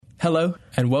Hello,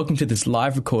 and welcome to this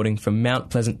live recording from Mount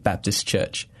Pleasant Baptist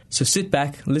Church. So sit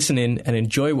back, listen in, and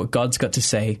enjoy what God's got to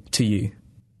say to you.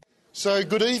 So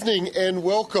good evening and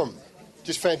welcome.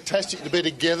 Just fantastic to be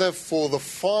together for the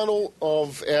final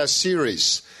of our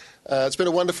series. It's been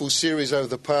a wonderful series over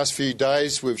the past few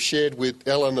days. We've shared with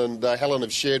Ellen and Helen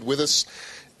have shared with us.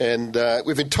 And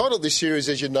we've entitled this series,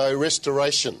 as you know,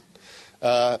 Restoration,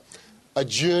 a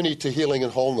journey to healing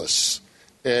and wholeness.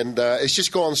 And it's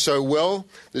just gone so well.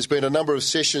 There's been a number of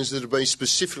sessions that have been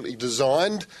specifically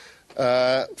designed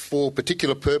for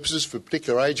particular purposes, for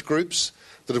particular age groups,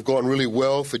 that have gone really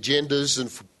well for genders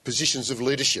and for positions of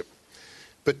leadership.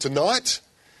 But tonight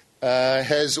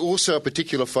has also a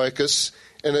particular focus,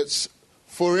 and it's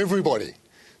for everybody.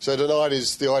 So tonight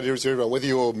is the idea is everyone, whether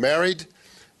you're married,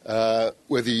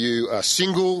 whether you are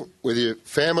single, whether you're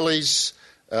families,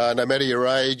 no matter your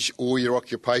age or your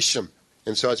occupation.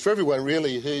 And so it's for everyone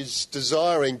really who's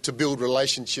desiring to build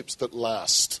relationships that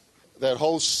last. That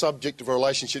whole subject of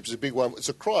relationships is a big one. It's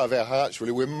a cry of our hearts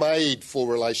really. We're made for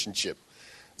relationship.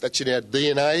 That's in our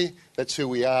DNA. That's who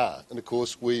we are. And of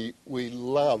course we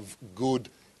love good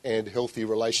and healthy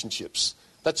relationships.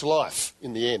 That's life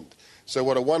in the end. So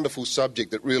what a wonderful subject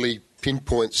that really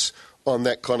pinpoints on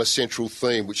that kind of central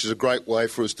theme, which is a great way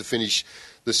for us to finish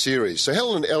the series. So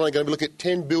Helen and Ellen are going to be looking at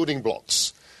 10 building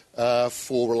blocks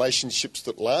for relationships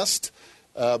that last,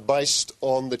 based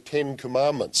on the 10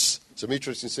 Commandments. So I'm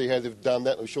interested to see how they've done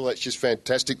that. I'm sure that's just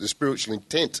fantastic, the spiritual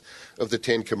intent of the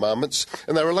 10 Commandments.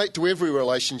 And they relate to every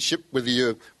relationship, whether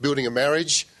you're building a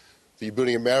marriage, whether you're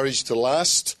building a marriage to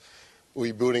last, or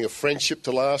you're building a friendship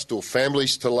to last, or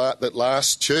families that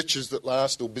last, churches that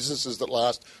last, or businesses that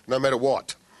last, no matter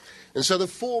what. And so the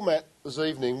format this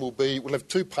evening we'll have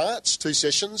two parts, two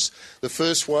sessions. The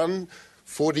first one,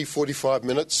 45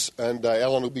 minutes, and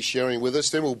Alan will be sharing with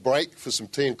us. Then we'll break for some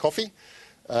tea and coffee,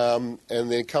 and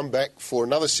then come back for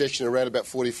another session around about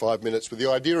 45 minutes with the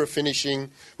idea of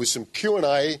finishing with some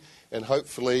Q&A, and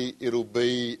hopefully it'll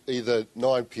be either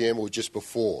 9 p.m. or just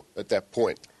before at that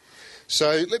point.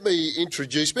 So let me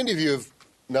introduce, many of you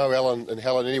know Alan and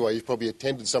Helen anyway, you've probably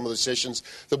attended some of the sessions.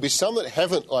 There'll be some that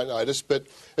haven't, I noticed, but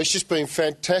it's just been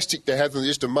fantastic to have them. They're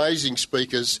just amazing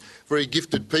speakers, very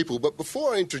gifted people. But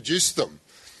before I introduce them,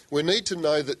 we need to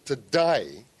know that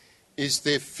today is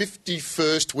their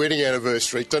 51st wedding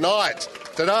anniversary. Today.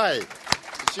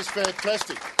 It's just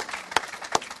fantastic.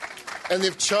 And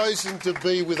they've chosen to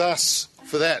be with us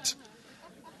for that,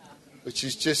 which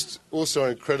is just also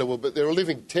incredible. But they're a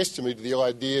living testimony to the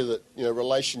idea that,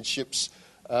 relationships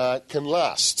can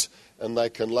last, and they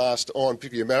can last on,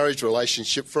 particularly a marriage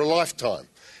relationship, for a lifetime.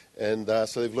 And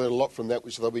so they've learned a lot from that,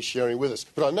 which they'll be sharing with us.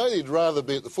 But I know he'd rather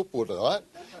be at the football tonight.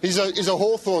 He's a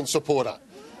Hawthorn supporter,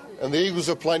 and the Eagles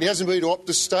are playing. He hasn't been to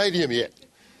Optus Stadium yet.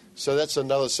 So that's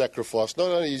another sacrifice. Not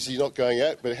only is he not going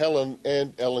out, but Helen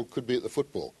and Alan could be at the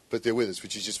football, but they're with us,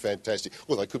 which is just fantastic.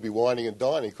 Well, they could be whining and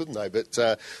dining, couldn't they? But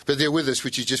they're with us,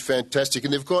 which is just fantastic.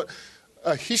 And they've got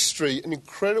a history, an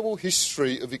incredible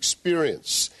history of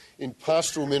experience in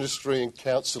pastoral ministry and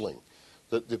counselling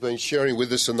that they've been sharing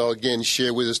with us, and they'll again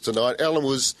share with us tonight. Alan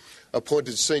was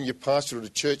appointed senior pastor at a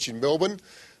church in Melbourne,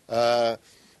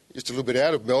 just a little bit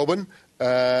out of Melbourne,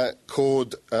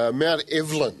 called Mount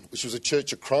Evelyn, which was a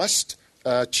Church of Christ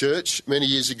church many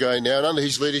years ago now. And under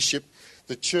his leadership,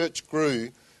 the church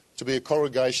grew to be a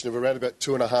congregation of around about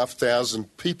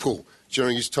 2,500 people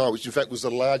during his time, which in fact was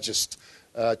the largest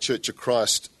Church of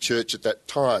Christ church at that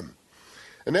time.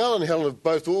 And Alan and Helen have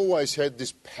both always had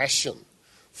this passion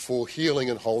for healing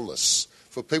and wholeness,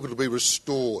 for people to be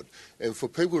restored, and for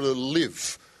people to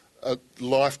live a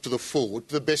life to the full,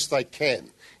 to the best they can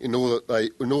in all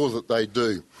that they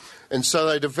do. And so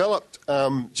they developed,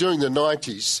 during the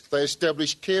 90s, they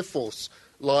established Careforce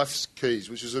Life's Keys,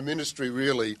 which was a ministry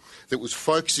really that was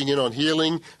focusing in on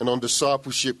healing and on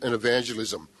discipleship and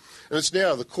evangelism. And it's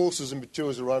now, the courses and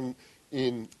materials are run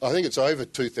in, I think it's over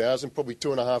 2,000, probably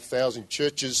 2,500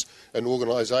 churches and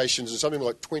organisations in something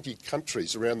like 20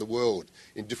 countries around the world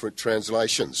in different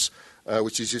translations,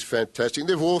 which is just fantastic. And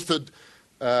they've authored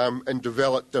and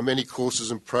developed many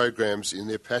courses and programs in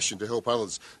their passion to help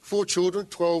others. 4 children,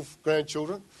 12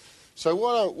 grandchildren. So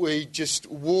why don't we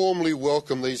just warmly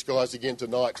welcome these guys again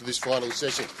tonight to this final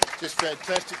session. Just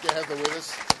fantastic to have them with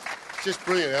us. Just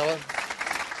brilliant, Alan.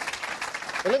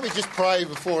 And let me just pray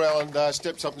before Alan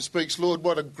steps up and speaks. Lord,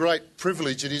 what a great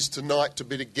privilege it is tonight to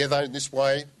be together in this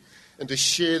way and to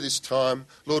share this time.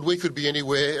 Lord, we could be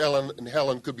anywhere. Alan and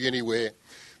Helen could be anywhere.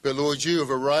 But Lord, you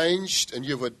have arranged and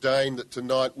you've ordained that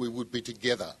tonight we would be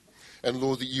together. And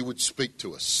Lord, that you would speak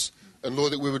to us. And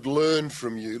Lord, that we would learn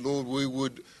from you. Lord, we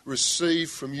would receive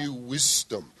from you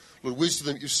wisdom. Lord,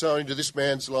 wisdom that you've sown into this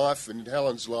man's life and in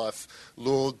Helen's life,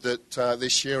 Lord, that they're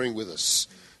sharing with us.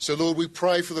 So, Lord, we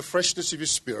pray for the freshness of your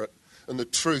Spirit and the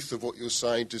truth of what you're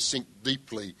saying to sink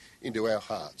deeply into our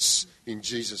hearts. In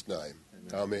Jesus' name,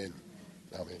 amen.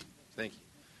 Amen. Thank you.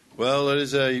 Well, it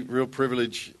is a real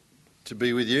privilege to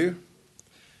be with you.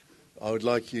 I would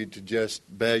like you to just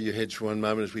bow your heads for one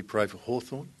moment as we pray for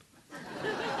Hawthorn.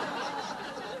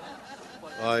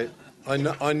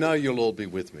 I know you'll all be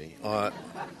with me.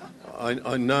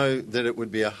 I know that it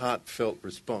would be a heartfelt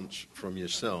response from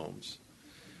yourselves.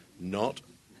 Not.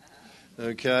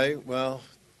 Okay, well,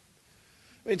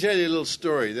 let me tell you a little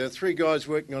story. There are 3 guys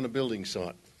working on a building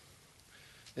site.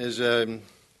 There's an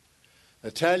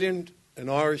Italian, an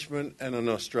Irishman and an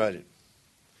Australian.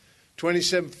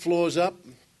 27 floors up.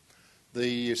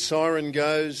 The siren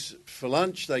goes for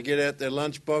lunch. They get out their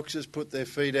lunch boxes, put their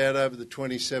feet out over the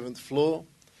 27th floor.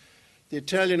 The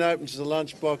Italian opens the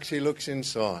lunch box. He looks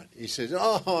inside. He says,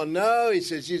 "Oh, no," he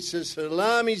says, "it's a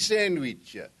salami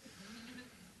sandwich.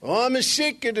 I'm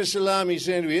sick of the salami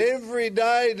sandwich. Every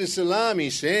day the salami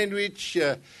sandwich.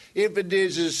 If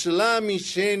there's a salami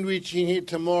sandwich in here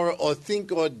tomorrow, I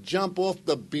think I'd jump off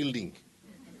the building."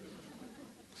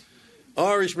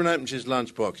 Irishman opens his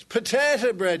lunchbox.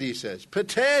 "Potato bread," he says.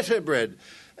 "Potato bread.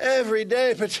 Every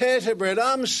day potato bread.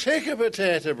 I'm sick of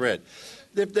potato bread.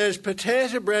 If there's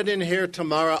potato bread in here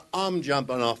tomorrow, I'm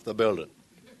jumping off the building."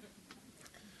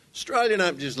 Australian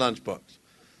opens his lunchbox.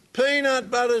 "Peanut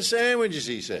butter sandwiches,"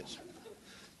 he says.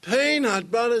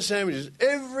 "Peanut butter sandwiches.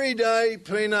 Every day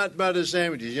peanut butter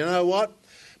sandwiches. You know what?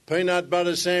 Peanut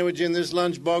butter sandwich in this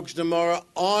lunchbox tomorrow,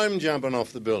 I'm jumping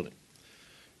off the building."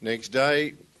 Next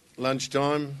day,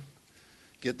 lunchtime,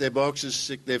 get their boxes,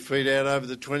 stick their feet out over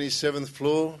the 27th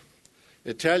floor.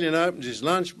 Italian opens his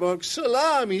lunchbox.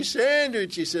 "Salami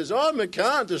sandwich," he says. "I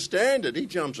can't stand it." He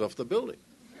jumps off the building.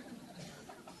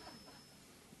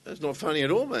 That's not funny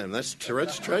at all, man. That's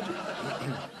tragic.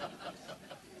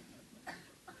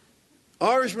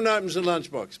 Irishman opens the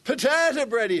lunchbox. "Potato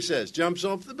bread," he says. Jumps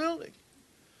off the building.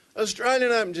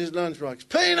 Australian opens his lunchbox.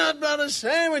 "Peanut butter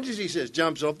sandwiches," he says.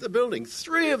 Jumps off the building.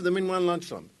 3 of them in one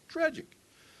lunchtime. Tragic.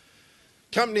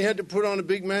 Company had to put on a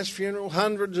big mass funeral.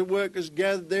 Hundreds of workers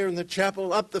gathered there in the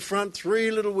chapel. Up the front, 3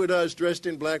 little widows dressed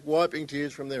in black, wiping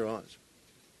tears from their eyes.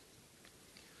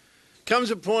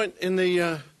 Comes a point in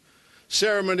the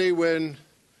ceremony when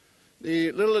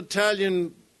the little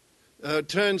Italian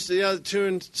turns to the other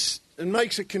 2 and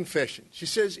makes a confession. She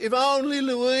says, "If only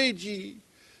Luigi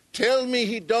tell me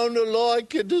he don't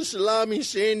like the salami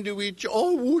sandwich,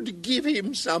 I would give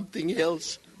him something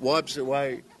else." Wipes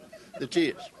away the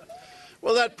tears.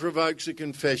 Well, that provokes a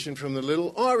confession from the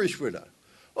little Irish widow.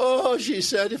 "Oh," she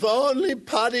said, "if only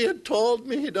Paddy had told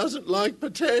me he doesn't like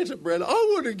potato bread,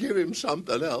 I would have given him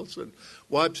something else," and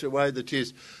wipes away the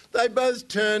tears. They both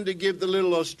turn to give the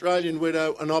little Australian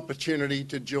widow an opportunity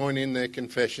to join in their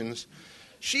confessions.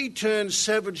 She turns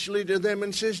savagely to them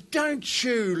and says, "Don't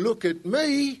you look at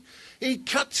me. He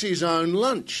cuts his own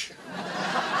lunch."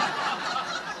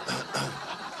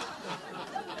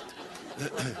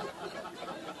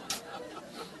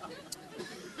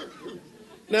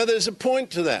 Now, there's a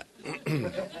point to that.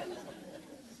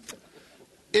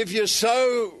 If you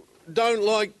so don't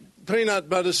like peanut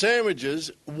butter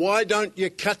sandwiches, why don't you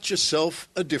cut yourself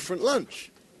a different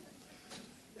lunch?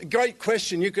 A great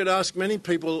question you could ask many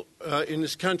people in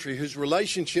this country whose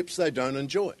relationships they don't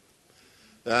enjoy.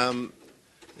 Helen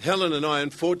and I,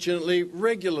 unfortunately,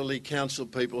 regularly counsel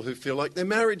people who feel like their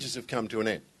marriages have come to an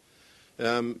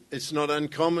end. It's not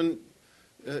uncommon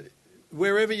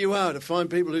wherever you are to find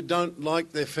people who don't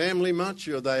like their family much,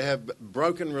 or they have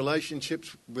broken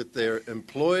relationships with their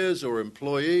employers or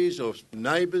employees or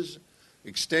neighbours,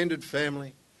 extended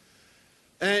family.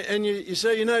 And you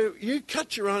say, you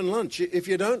cut your own lunch. If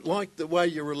you don't like the way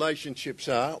your relationships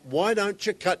are, why don't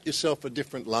you cut yourself a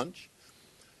different lunch?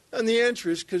 And the answer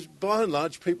is because, by and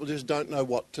large, people just don't know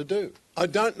what to do. I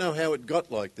don't know how it got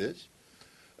like this,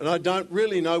 and I don't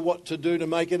really know what to do to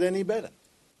make it any better.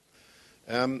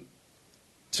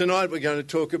 Tonight we're going to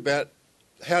talk about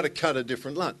how to cut a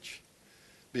different lunch,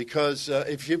 because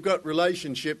if you've got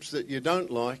relationships that you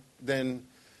don't like, then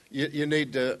you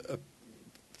need to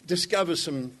discover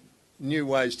some new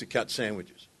ways to cut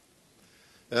sandwiches.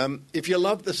 If you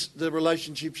love the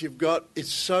relationships you've got,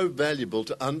 it's so valuable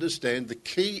to understand the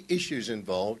key issues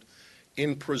involved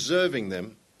in preserving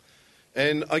them.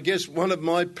 And I guess one of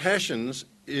my passions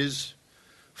is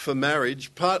for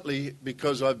marriage, partly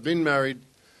because I've been married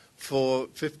for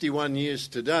 51 years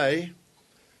today,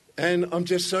 and I'm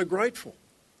just so grateful.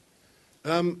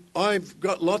 I've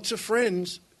got lots of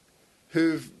friends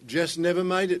who've just never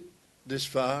made it this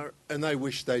far, and they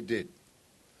wish they did.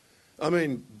 I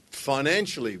mean,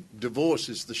 financially, divorce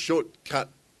is the shortcut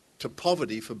to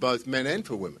poverty for both men and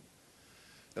for women.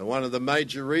 And one of the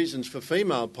major reasons for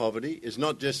female poverty is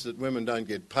not just that women don't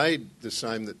get paid the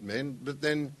same that men, but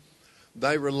then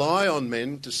they rely on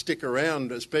men to stick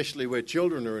around, especially where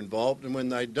children are involved, and when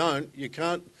they don't, you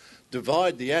can't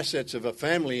divide the assets of a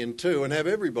family in two and have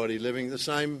everybody living the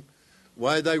same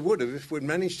way they would have if we'd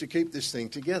managed to keep this thing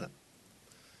together.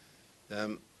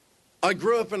 I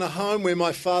grew up in a home where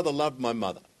my father loved my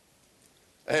mother,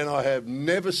 and I have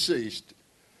never ceased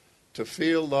to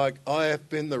feel like I have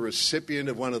been the recipient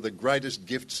of one of the greatest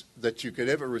gifts that you could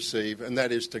ever receive, and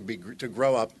that is to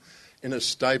grow up in a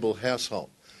stable household.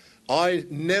 I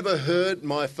never heard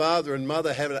my father and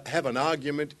mother have an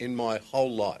argument in my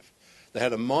whole life. They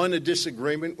had a minor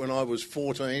disagreement when I was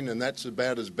 14, and that's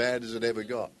about as bad as it ever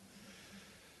got.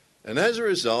 And as a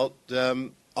result,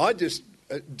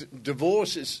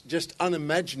 divorce is just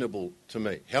unimaginable to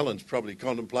me. Helen's probably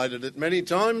contemplated it many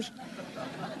times.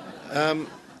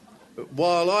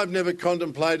 While I've never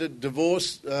contemplated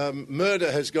divorce,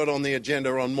 murder has got on the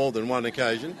agenda on more than one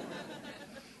occasion.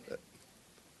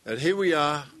 And here we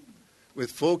are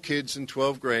with 4 kids and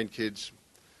 12 grandkids,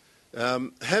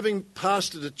 having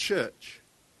pastored a church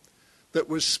that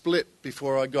was split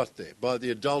before I got there by the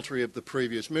adultery of the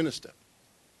previous minister.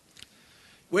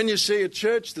 When you see a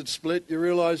church that's split, you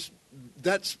realise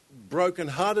that's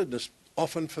broken-heartedness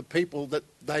often for people that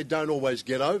they don't always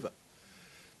get over.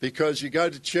 Because you go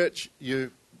to church,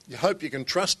 you hope you can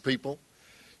trust people,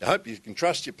 you hope you can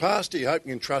trust your pastor, you hope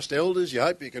you can trust elders, you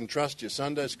hope you can trust your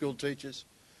Sunday school teachers.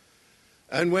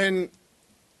 And when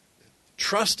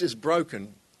trust is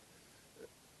broken,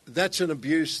 that's an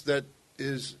abuse that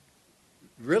is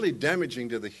really damaging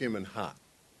to the human heart.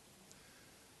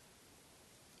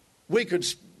 We could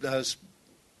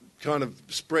kind of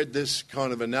spread this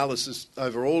kind of analysis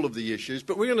over all of the issues,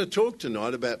 but we're going to talk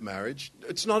tonight about marriage.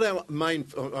 It's not our main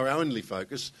or our only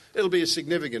focus. It'll be a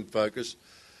significant focus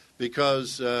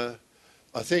because I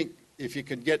think if you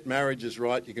can get marriages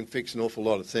right, you can fix an awful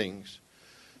lot of things.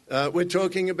 We're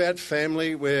talking about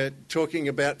family. We're talking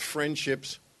about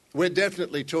friendships. We're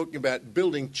definitely talking about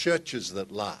building churches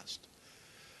that last.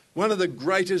 One of the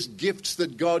greatest gifts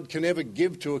that God can ever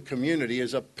give to a community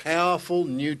is a powerful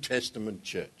New Testament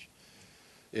church.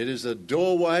 It is a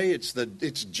doorway, it's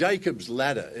Jacob's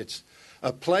ladder. It's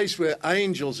a place where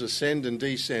angels ascend and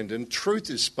descend and truth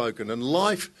is spoken and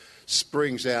life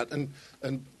springs out and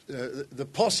the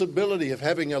possibility of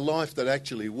having a life that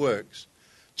actually works.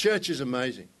 Church is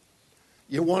amazing.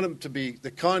 You want them to be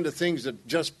the kind of things that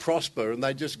just prosper and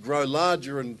they just grow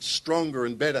larger and stronger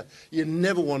and better. You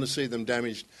never want to see them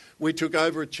damaged. We took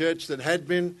over a church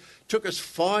that took us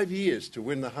 5 years to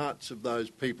win the hearts of those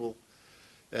people.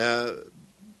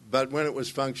 But when it was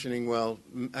functioning well,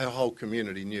 our whole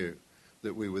community knew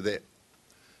that we were there.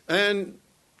 And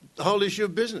the whole issue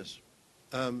of business.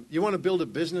 You want to build a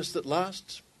business that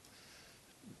lasts?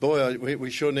 Boy,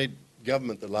 we sure need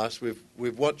government that lasts.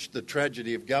 We've watched the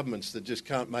tragedy of governments that just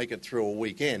can't make it through a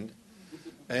weekend,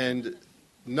 and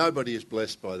nobody is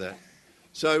blessed by that.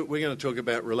 So we're going to talk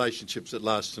about relationships that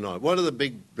last tonight. What are the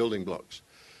big building blocks?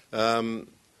 The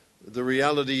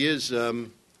reality is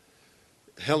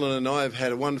Helen and I have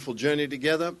had a wonderful journey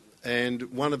together, and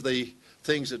one of the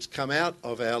things that's come out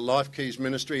of our Life Keys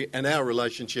ministry and our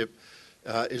relationship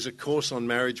is a course on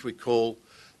marriage we call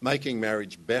Making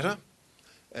Marriage Better.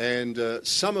 And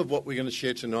some of what we're going to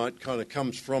share tonight kind of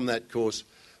comes from that course.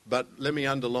 But let me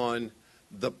underline,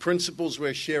 the principles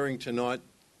we're sharing tonight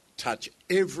touch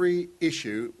every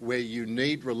issue where you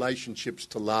need relationships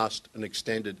to last an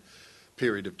extended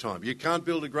period of time. You can't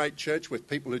build a great church with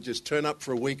people who just turn up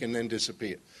for a week and then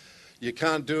disappear. You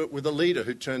can't do it with a leader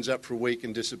who turns up for a week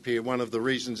and disappear. One of the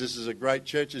reasons this is a great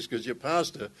church is because your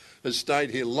pastor has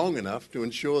stayed here long enough to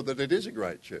ensure that it is a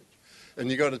great church. And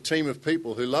you've got a team of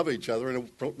people who love each other and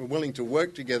are willing to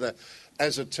work together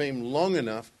as a team long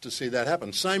enough to see that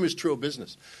happen. Same is true of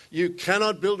business. You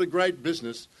cannot build a great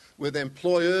business with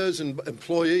employers and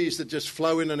employees that just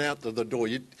flow in and out the door.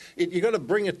 You've got to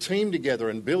bring a team together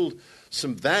and build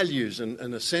some values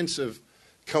and a sense of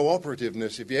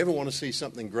cooperativeness if you ever want to see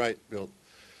something great built.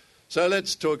 So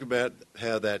let's talk about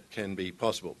how that can be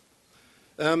possible.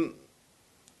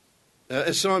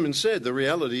 As Simon said, the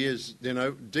reality is,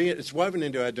 it's woven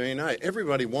into our DNA.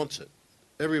 Everybody wants it.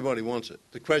 Everybody wants it.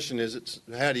 The question is,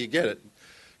 how do you get it?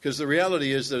 Because the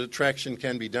reality is that attraction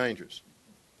can be dangerous.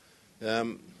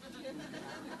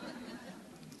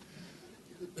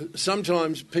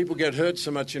 Sometimes people get hurt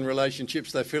so much in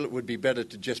relationships they feel it would be better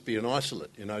to just be an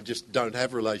isolate. Just don't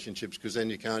have relationships because then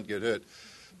you can't get hurt.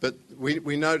 But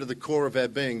we know to the core of our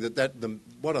being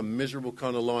what a miserable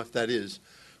kind of life that is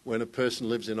when a person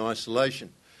lives in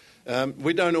isolation.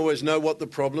 We don't always know what the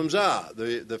problems are.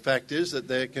 The fact is that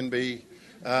there can be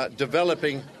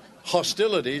developing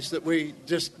hostilities that we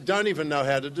just don't even know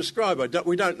how to describe.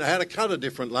 We don't know how to cut a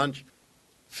different lunch.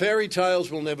 Fairy tales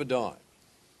will never die.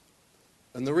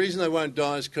 And the reason they won't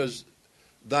die is because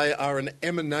they are an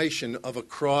emanation of a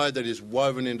cry that is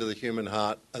woven into the human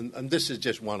heart, and this is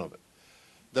just one of it.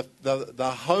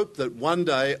 The hope that one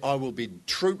day I will be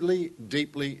truly,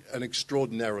 deeply, and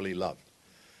extraordinarily loved.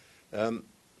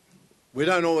 We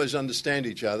don't always understand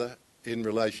each other in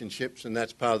relationships, and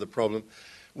that's part of the problem.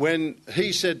 When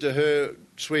he said to her,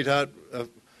 sweetheart,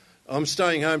 I'm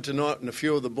staying home tonight and a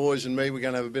few of the boys and me, we're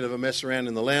going to have a bit of a mess around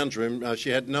in the lounge room,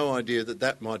 she had no idea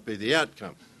that might be the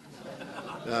outcome.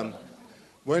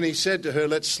 When he said to her,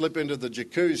 let's slip into the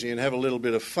jacuzzi and have a little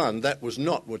bit of fun, that was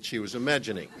not what she was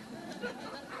imagining.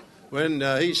 When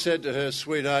he said to her,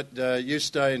 sweetheart, you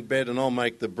stay in bed and I'll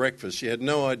make the breakfast, she had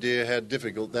no idea how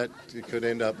difficult that could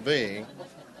end up being.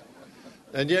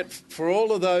 And yet, for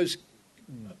all of those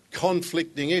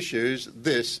conflicting issues,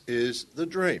 this is the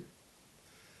dream.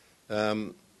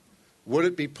 Would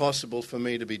it be possible for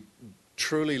me to be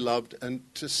truly loved and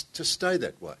to stay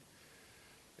that way?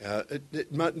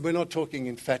 We're not talking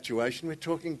infatuation, we're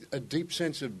talking a deep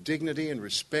sense of dignity and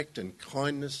respect and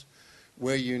kindness,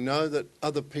 where you know that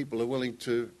other people are willing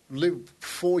to live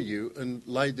for you and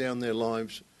lay down their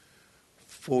lives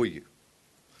for you.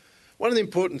 One of the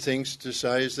important things to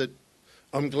say is that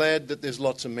I'm glad that there's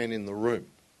lots of men in the room.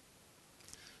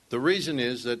 The reason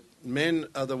is that men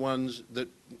are the ones that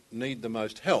need the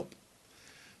most help.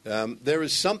 There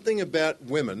is something about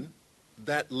women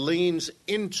that leans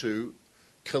into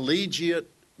collegiate,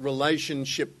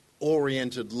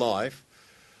 relationship-oriented life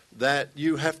that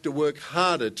you have to work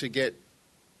harder to get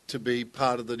to be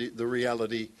part of the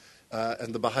reality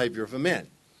and the behaviour of a man.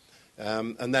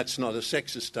 And that's not a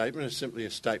sexist statement, it's simply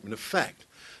a statement of fact.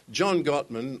 John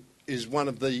Gottman is one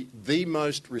of the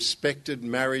most respected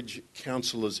marriage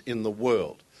counsellors in the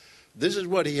world. This is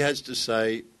what he has to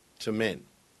say to men.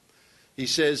 He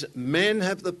says, men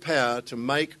have the power to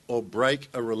make or break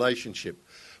a relationship.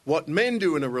 What men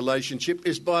do in a relationship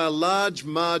is by a large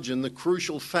margin the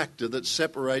crucial factor that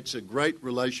separates a great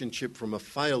relationship from a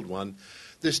failed one.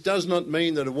 This does not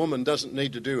mean that a woman doesn't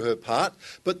need to do her part,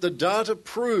 but the data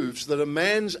proves that a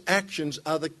man's actions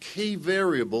are the key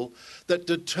variable that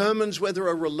determines whether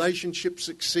a relationship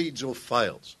succeeds or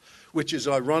fails, which is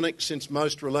ironic since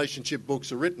most relationship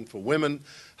books are written for women.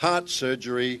 Heart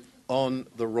surgery on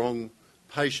the wrong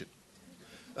patient.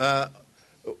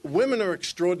 Women are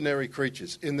extraordinary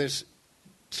creatures in this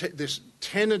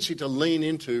tendency to lean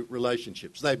into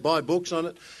relationships. They buy books on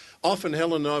it. Often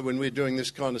Helen and I, when we're doing this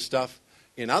kind of stuff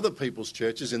in other people's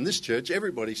churches, in this church,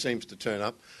 everybody seems to turn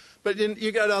up. But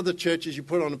you go to other churches, you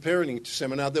put on a parenting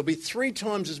seminar, there'll be 3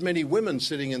 times as many women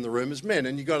sitting in the room as men.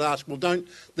 And you've got to ask, well, don't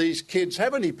these kids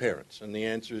have any parents? And the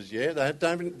answer is, yeah.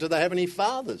 Do they have any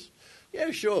fathers? Yeah,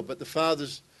 sure. But the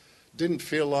fathers didn't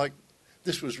feel like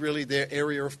this was really their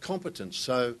area of competence,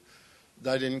 so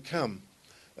they didn't come.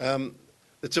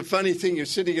 It's a funny thing, you're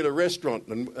sitting at a restaurant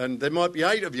and there might be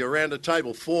 8 of you around a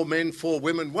table, 4 men, 4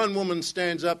 women. One woman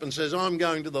stands up and says, I'm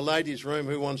going to the ladies' room,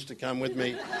 who wants to come with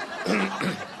me?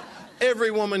 Every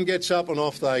woman gets up and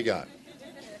off they go.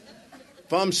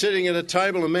 If I'm sitting at a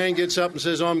table, a man gets up and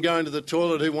says, I'm going to the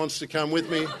toilet, who wants to come with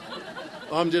me?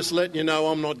 I'm just letting you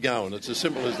know I'm not going. It's as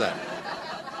simple as that.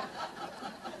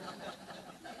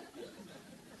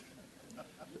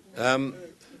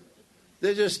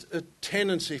 There's just a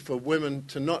tendency for women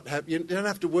to not have... You don't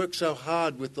have to work so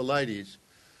hard with the ladies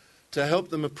to help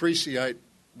them appreciate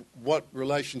what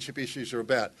relationship issues are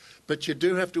about. But you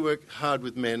do have to work hard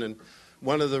with men, and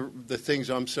one of the things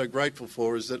I'm so grateful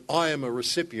for is that I am a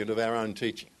recipient of our own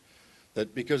teaching.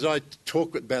 That because I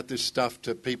talk about this stuff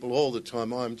to people all the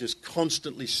time, I'm just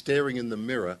constantly staring in the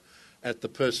mirror at the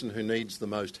person who needs the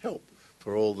most help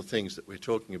for all the things that we're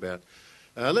talking about.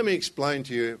 Let me explain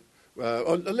to you,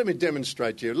 let me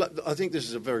demonstrate to you. I think this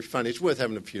is a very funny, it's worth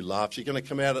having a few laughs. You're going to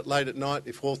come out late at night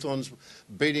if Hawthorn's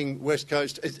beating West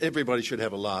Coast. Everybody should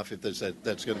have a laugh if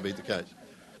that's going to be the case.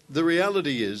 The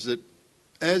reality is that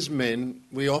as men,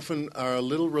 we often are a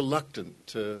little reluctant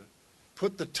to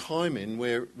put the time in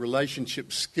where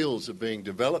relationship skills are being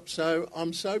developed. So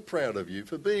I'm so proud of you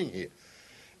for being here.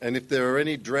 And if there are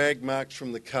any drag marks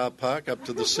from the car park up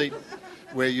to the seat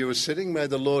where you were sitting, may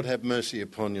the Lord have mercy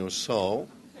upon your soul.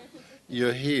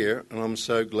 You're here, and I'm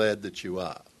so glad that you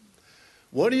are.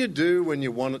 What do you do when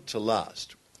you want it to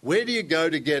last? Where do you go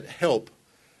to get help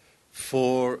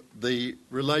for the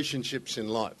relationships in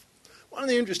life? One of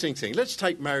the interesting things, let's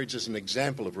take marriage as an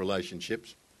example of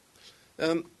relationships.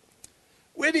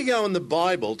 Where do you go in the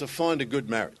Bible to find a good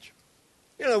marriage?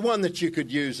 You know, one that you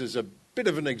could use as a bit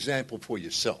of an example for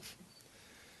yourself.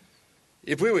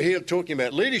 If we were here talking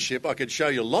about leadership, I could show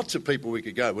you lots of people we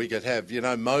could go. We could have,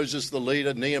 Moses the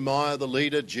leader, Nehemiah the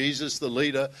leader, Jesus the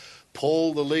leader,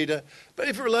 Paul the leader. But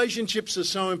if relationships are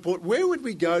so important, where would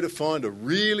we go to find a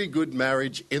really good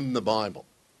marriage in the Bible?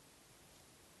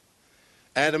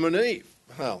 Adam and Eve.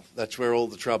 Well, that's where all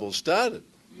the trouble started.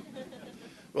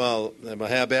 Well,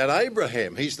 how about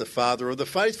Abraham? He's the father of the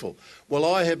faithful. Well,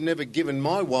 I have never given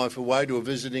my wife away to a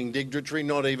visiting dignitary,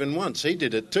 not even once. He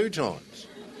did it 2 times.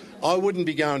 I wouldn't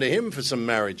be going to him for some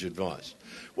marriage advice.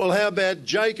 Well, how about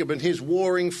Jacob and his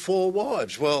warring 4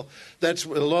 wives? Well, that's a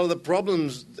lot of the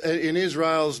problems in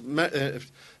Israel's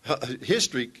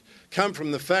history come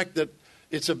from the fact that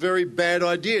it's a very bad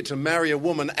idea to marry a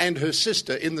woman and her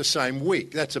sister in the same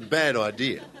week. That's a bad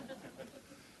idea.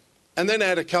 And then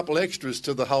add a couple extras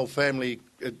to the whole family.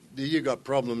 You got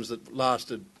problems that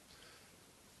lasted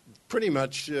pretty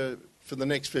much for the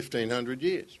next 1,500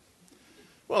 years.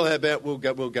 Well, how about we'll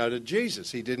go to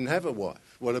Jesus? He didn't have a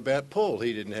wife. What about Paul?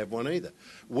 He didn't have one either.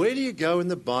 Where do you go in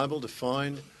the Bible to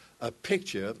find a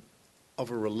picture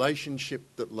of a relationship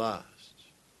that lasts?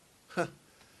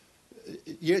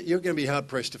 You're going to be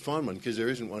hard-pressed to find one because there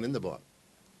isn't one in the Bible.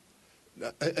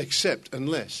 Except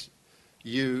unless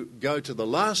you go to the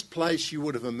last place you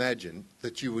would have imagined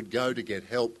that you would go to get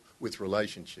help with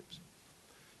relationships.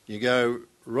 You go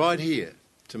right here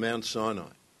to Mount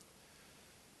Sinai.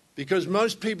 Because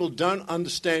most people don't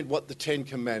understand what the 10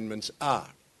 Commandments are.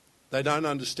 They don't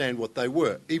understand what they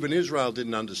were. Even Israel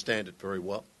didn't understand it very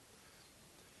well.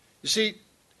 You see,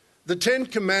 the 10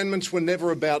 Commandments were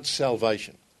never about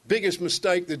salvation. Biggest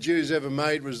mistake the Jews ever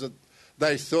made was that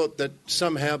they thought that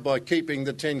somehow by keeping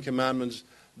the 10 Commandments,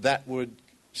 that would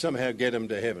somehow get them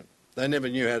to heaven. They never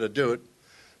knew how to do it.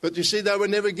 But you see, they were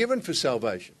never given for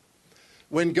salvation.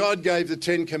 When God gave the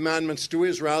 10 Commandments to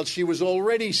Israel, she was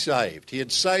already saved. He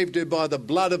had saved her by the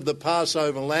blood of the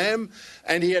Passover lamb,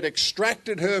 and he had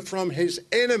extracted her from his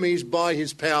enemies by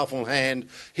his powerful hand.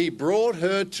 He brought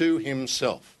her to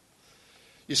himself.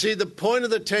 You see, the point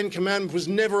of the 10 Commandments was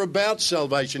never about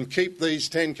salvation. Keep these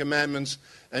 10 Commandments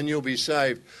and you'll be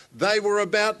saved. They were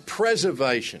about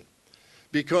preservation.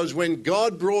 Because when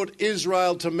God brought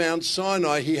Israel to Mount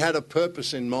Sinai, he had a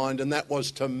purpose in mind, and that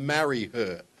was to marry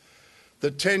her.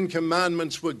 The 10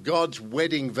 Commandments were God's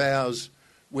wedding vows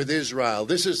with Israel.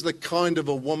 This is the kind of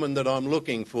a woman that I'm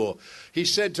looking for. He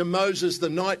said to Moses the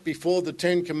night before the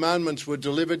 10 Commandments were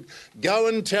delivered, "Go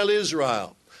and tell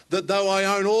Israel that though I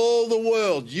own all the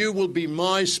world, you will be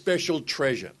my special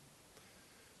treasure."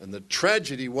 And the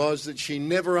tragedy was that she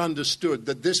never understood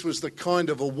that this was the kind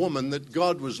of a woman that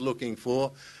God was looking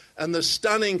for. And the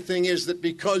stunning thing is that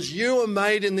because you are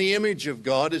made in the image of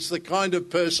God, it's the kind of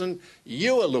person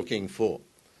you are looking for.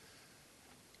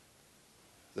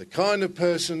 The kind of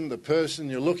person the person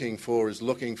you're looking for is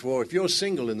looking for. If you're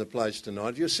single in the place tonight,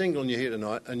 if you're single and you're here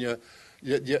tonight,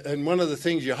 and one of the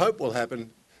things you hope will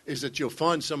happen is that you'll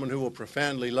find someone who will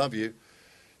profoundly love you,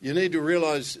 you need to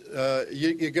realise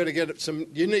you've got to get some.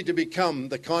 You need to become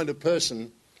the kind of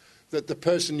person that the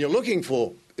person you're looking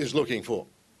for is looking for.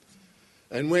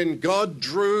 And when God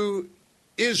drew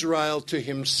Israel to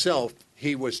himself,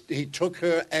 he took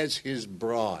her as his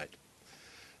bride.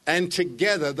 And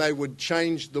together they would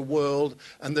change the world.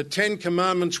 And the 10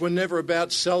 Commandments were never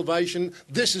about salvation.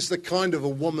 This is the kind of a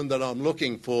woman that I'm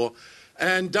looking for.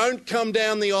 And don't come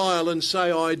down the aisle and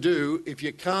say, "I do," if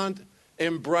you can't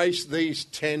embrace these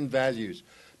 10 values.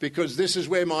 Because this is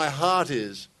where my heart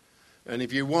is. And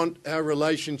if you want our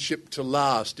relationship to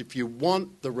last, if you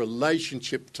want the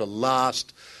relationship to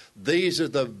last, these are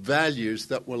the values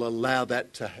that will allow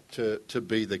that to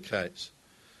be the case.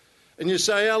 And you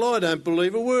say, "Al, I don't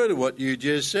believe a word of what you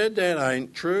just said. That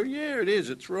ain't true." Yeah, it is.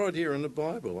 It's right here in the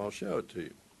Bible. I'll show it to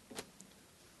you.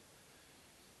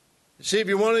 See, if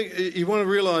you want to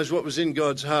realise what was in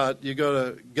God's heart, you've got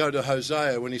to go to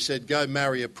Hosea when he said, "Go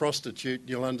marry a prostitute,"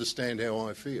 you'll understand how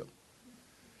I feel.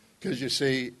 Because you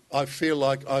see, I feel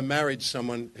like I married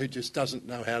someone who just doesn't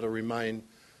know how to remain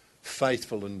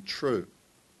faithful and true.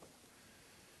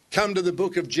 Come to the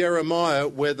book of Jeremiah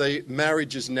where the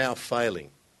marriage is now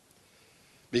failing.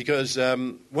 Because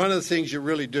one of the things you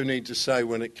really do need to say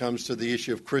when it comes to the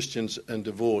issue of Christians and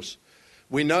divorce,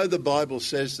 we know the Bible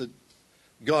says that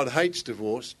God hates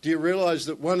divorce. Do you realise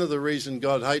that one of the reasons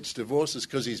God hates divorce is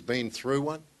because he's been through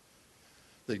one?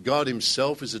 That God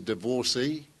himself is a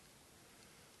divorcee?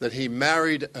 That he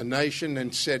married a nation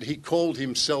and said he called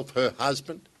himself her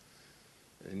husband?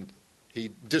 And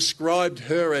He described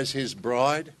her as his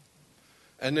bride,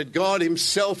 and that God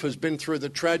himself has been through the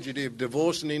tragedy of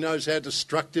divorce and he knows how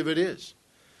destructive it is.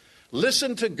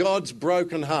 Listen to God's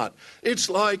broken heart. It's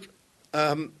like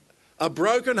a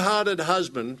broken-hearted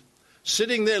husband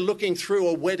sitting there looking through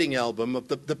a wedding album of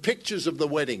the pictures of the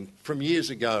wedding from years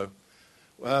ago.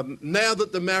 Now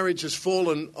that the marriage has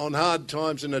fallen on hard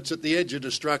times and it's at the edge of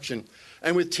destruction,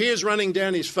 and with tears running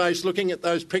down his face looking at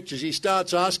those pictures, he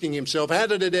starts asking himself, how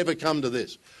did it ever come to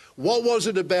this? What was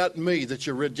it about me that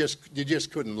you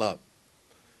just couldn't love?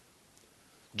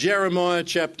 Jeremiah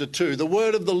chapter 2, the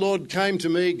word of the Lord came to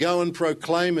me, go and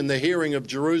proclaim in the hearing of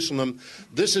Jerusalem.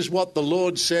 This is what the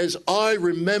Lord says, I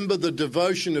remember the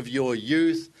devotion of your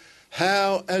youth,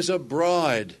 how as a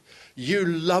bride you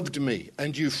loved me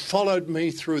and you followed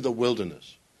me through the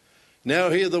wilderness. Now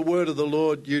hear the word of the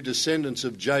Lord, you descendants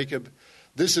of Jacob.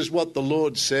 This is what the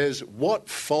Lord says, what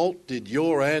fault did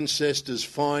your ancestors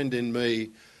find in me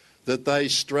that they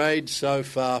strayed so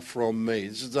far from me?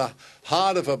 This is the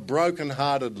heart of a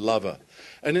broken-hearted lover.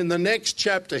 And in the next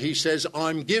chapter he says,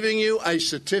 I'm giving you a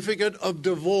certificate of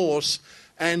divorce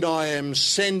and I am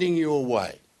sending you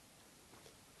away.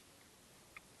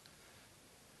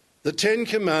 The Ten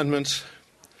Commandments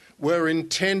were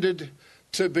intended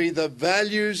to be the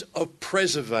values of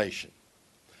preservation.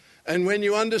 And when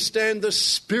you understand the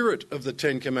spirit of the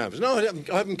Ten Commandments, no,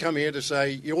 I haven't come here to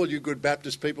say all you good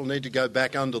Baptist people need to go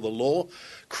back under the law.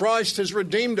 Christ has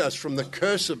redeemed us from the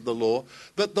curse of the law,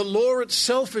 but the law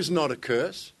itself is not a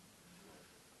curse.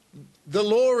 The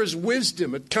law is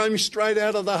wisdom. It came straight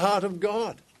out of the heart of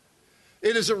God.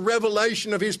 It is a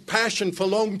revelation of his passion for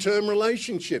long-term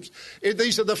relationships.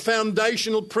 These are the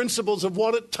foundational principles of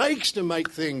what it takes to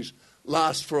make things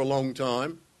last for a long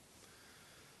time.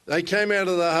 They came out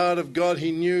of the heart of God.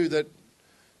 He knew that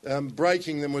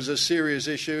breaking them was a serious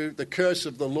issue. The curse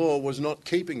of the law was not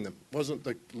keeping them. It wasn't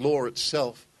the law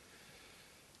itself.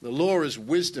 The law is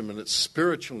wisdom and it's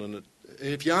spiritual. And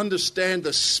if you understand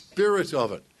the spirit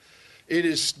of it, it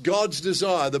is God's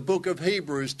desire, the book of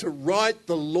Hebrews, to write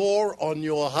the law on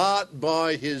your heart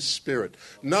by his Spirit.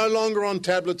 No longer on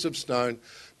tablets of stone,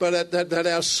 but that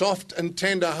our soft and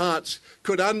tender hearts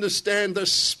could understand the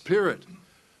spirit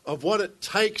of what it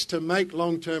takes to make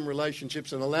long-term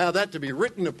relationships and allow that to be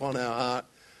written upon our heart.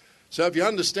 So if you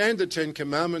understand the Ten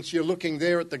Commandments, you're looking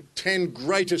there at the 10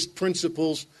 greatest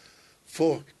principles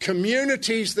for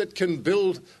communities that can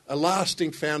build a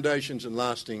lasting foundations and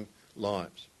lasting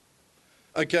lives.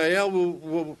 Okay,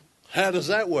 how does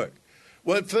that work?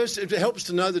 Well, first, it helps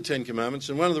to know the Ten Commandments,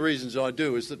 and one of the reasons I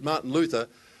do is that Martin Luther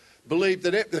believed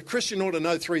that the Christian ought to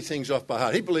know 3 things off by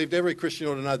heart. He believed every Christian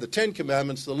ought to know the Ten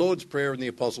Commandments, the Lord's Prayer, and the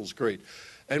Apostles' Creed.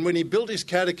 And when he built his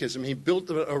catechism, he built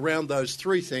it around those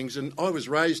 3 things, and I was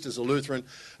raised as a Lutheran,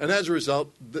 and as a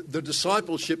result, the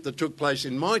discipleship that took place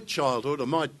in my childhood or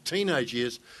my teenage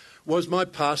years was my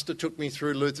pastor took me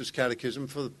through Luther's catechism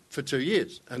for 2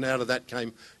 years, and out of that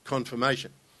came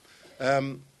confirmation.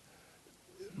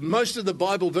 Most of the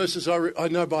Bible verses I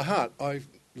know by heart. I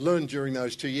learned during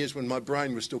those 2 years when my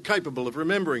brain was still capable of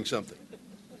remembering something.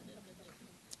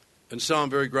 And so I'm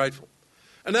very grateful.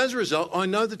 And as a result, I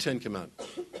know the Ten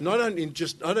Commandments. I don't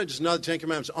just know the Ten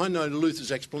Commandments, I know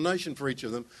Luther's explanation for each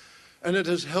of them, and it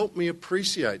has helped me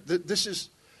appreciate that this is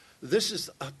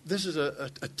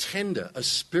a tender, a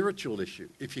spiritual issue.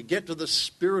 If you get to the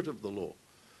spirit of the law,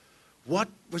 what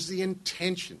was the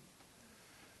intention?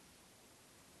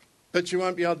 But you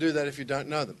won't be able to do that if you don't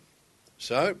know them.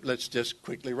 So let's just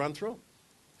quickly run through them.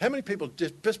 How many people,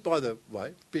 just by the way,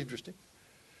 it'd be interesting,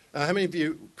 how many of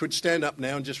you could stand up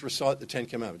now and just recite the Ten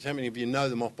Commandments? How many of you know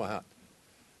them off by heart?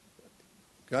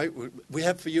 Okay, we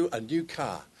have for you a new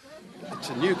car. It's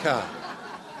a new car.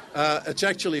 It's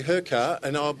actually her car,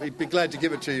 and I'll be glad to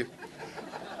give it to you.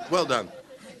 Well done.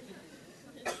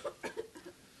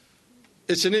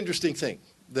 It's an interesting thing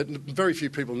that very few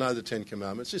people know the Ten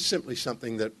Commandments. It's simply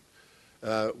something that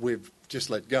we've just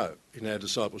let go in our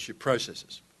discipleship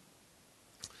processes.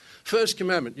 First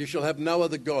commandment, you shall have no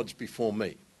other gods before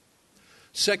me.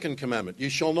 Second commandment, you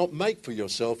shall not make for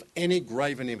yourself any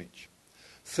graven image.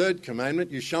 Third commandment,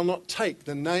 you shall not take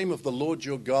the name of the Lord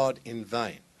your God in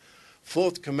vain.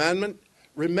 Fourth commandment,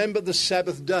 remember the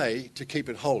Sabbath day to keep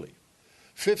it holy.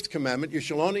 Fifth commandment, you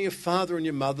shall honour your father and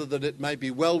your mother, that it may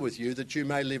be well with you, that you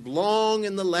may live long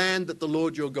in the land that the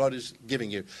Lord your God is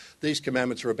giving you. These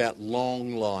commandments are about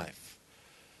long life.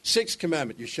 Sixth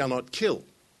commandment, you shall not kill.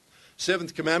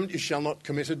 Seventh commandment, you shall not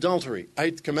commit adultery.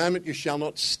 Eighth commandment, you shall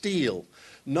not steal.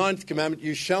 Ninth commandment,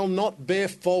 you shall not bear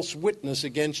false witness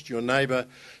against your neighbour.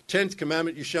 10th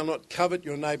commandment, you shall not covet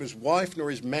your neighbour's wife, nor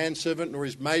his manservant, nor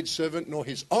his maidservant, nor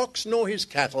his ox, nor his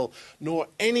cattle, nor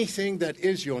anything that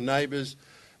is your neighbour's.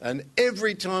 And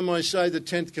every time I say the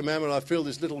 10th commandment, I feel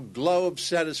this little glow of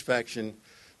satisfaction,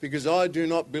 because I do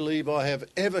not believe I have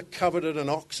ever coveted an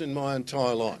ox in my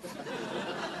entire life.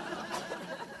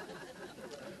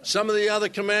 Some of the other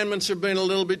commandments have been a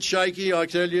little bit shaky, I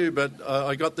tell you, but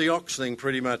I got the ox thing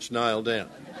pretty much nailed down.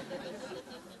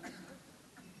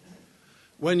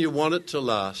 When you want it to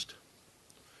last,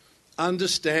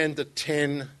 understand the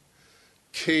 10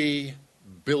 key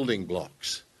building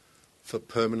blocks for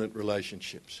permanent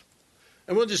relationships.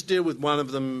 And we'll just deal with one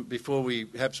of them before we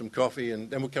have some coffee, and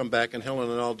then we'll come back, and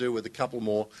Helen and I'll deal with a couple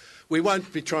more. We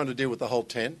won't be trying to deal with the whole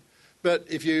 10. But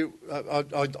if you,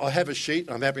 I have a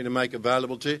sheet I'm happy to make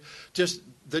available to you, just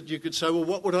that you could say, well,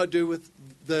 what would I do with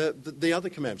the other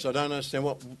commandments? I don't understand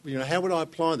how would I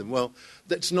apply them? Well,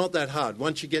 that's not that hard.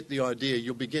 Once you get the idea,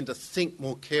 you'll begin to think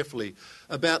more carefully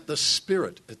about the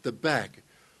spirit at the back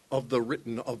of the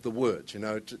written of the words.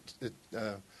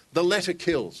 The letter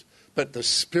kills, but the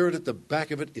spirit at the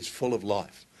back of it is full of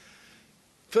life.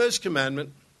 First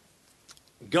commandment,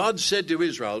 God said to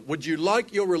Israel, would you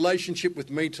like your relationship with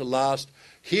me to last?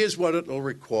 Here's what it will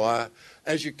require.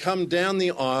 As you come down the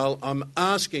aisle, I'm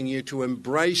asking you to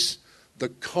embrace the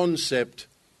concept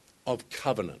of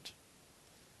covenant.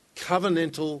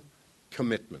 Covenantal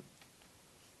commitment.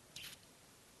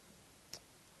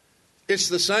 It's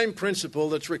the same principle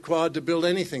that's required to build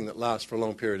anything that lasts for a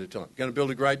long period of time. You're going to build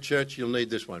a great church, you'll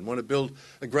need this one. Want to build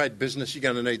a great business, you're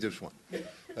going to need this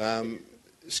one.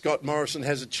 Scott Morrison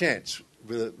has a chance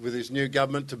with his new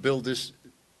government to build this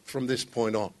from this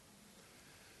point on.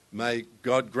 May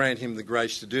God grant him the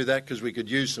grace to do that, because we could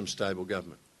use some stable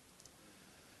government.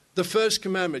 The first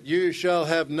commandment, you shall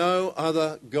have no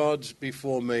other gods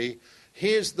before me.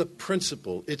 Here's the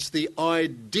principle. It's the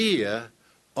idea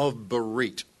of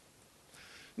berit.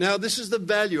 Now, this is the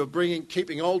value of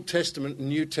keeping Old Testament and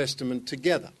New Testament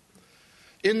together.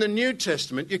 In the New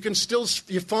Testament, you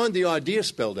find the idea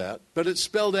spelled out, but it's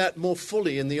spelled out more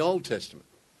fully in the Old Testament.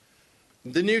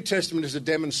 The New Testament is a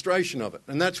demonstration of it,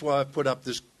 and that's why I've put up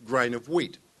this grain of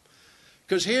wheat.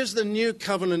 Because here's the New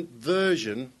Covenant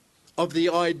version of the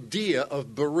idea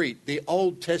of berit, the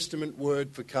Old Testament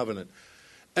word for covenant.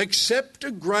 Except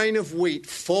a grain of wheat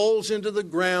falls into the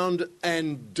ground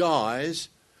and dies,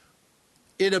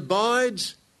 it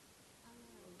abides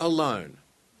alone.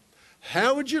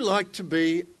 How would you like to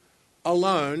be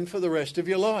alone for the rest of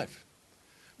your life?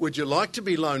 Would you like to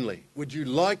be lonely? Would you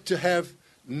like to have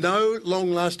no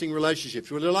long-lasting relationships?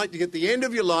 Would you like to get to the end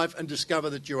of your life and discover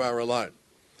that you are alone?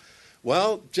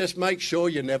 Well, just make sure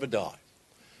you never die.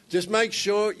 Just make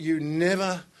sure you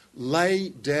never lay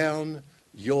down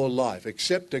your life.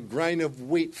 Except a grain of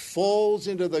wheat falls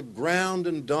into the ground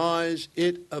and dies,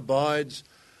 it abides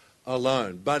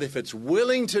alone. But if it's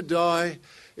willing to die,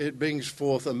 it brings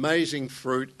forth amazing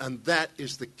fruit, and that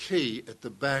is the key at the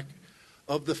back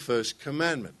of the first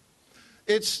commandment.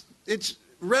 It's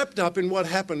wrapped up in what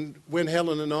happened when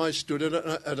Helen and I stood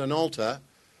at an altar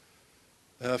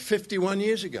 51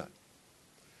 years ago.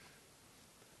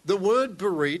 The word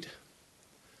berit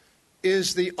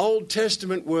is the Old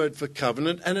Testament word for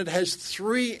covenant, and it has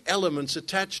 3 elements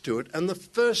attached to it, and the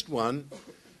first one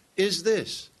is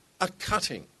this, a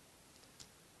cutting.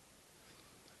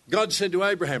 God said to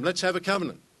Abraham, let's have a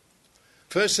covenant.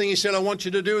 First thing he said, I want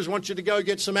you to do is I want you to go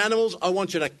get some animals. I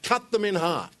want you to cut them in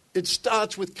half. It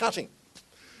starts with cutting.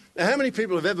 Now, how many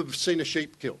people have ever seen a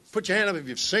sheep killed? Put your hand up if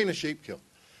you've seen a sheep killed.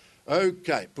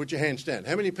 Okay, put your hands down.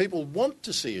 How many people want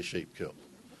to see a sheep killed?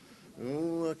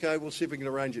 Oh, okay, we'll see if we can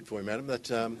arrange it for you, madam.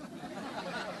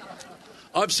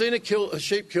 I've seen a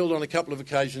sheep killed on a couple of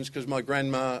occasions because my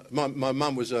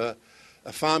mum was a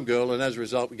farm girl, and as a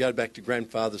result we go back to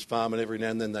grandfather's farm, and every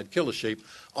now and then they'd kill a sheep.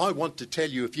 I want to tell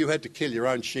you, if you had to kill your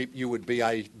own sheep, you would be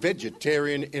a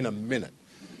vegetarian in a minute,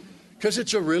 because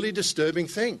it's a really disturbing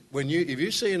thing. If you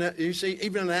see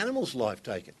even an animal's life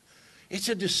taken, it's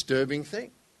a disturbing thing.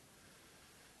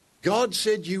 God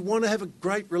said you want to have a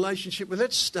great relationship with.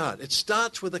 Let's start. It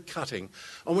starts with a cutting.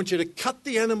 I want you to cut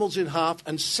the animals in half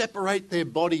and separate their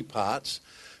body parts,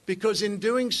 because in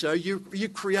doing so, you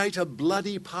create a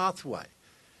bloody pathway.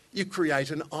 You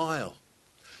create an aisle.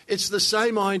 It's the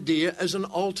same idea as an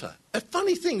altar. A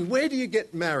funny thing, where do you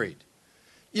get married?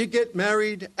 You get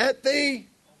married at the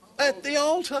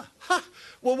altar. Ha!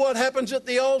 Well, what happens at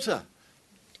the altar?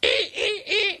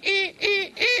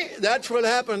 That's what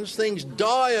happens. Things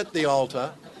die at the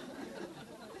altar.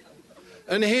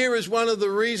 And here is one of the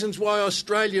reasons why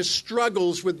Australia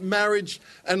struggles with marriage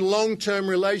and long-term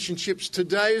relationships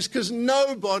today is because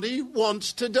nobody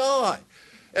wants to die.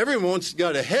 Everyone wants to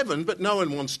go to heaven, but no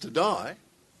one wants to die.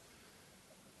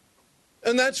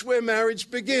 And that's where marriage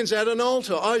begins, at an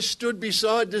altar. I stood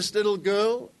beside this little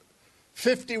girl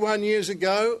 51 years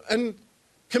ago and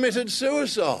committed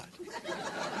suicide.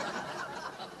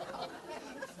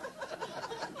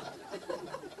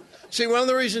 See, one of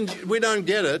the reasons we don't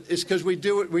get it is because we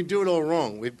do it all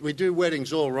wrong. We do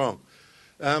weddings all wrong.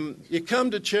 You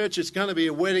come to church, it's going to be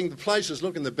a wedding. The place is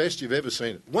looking the best you've ever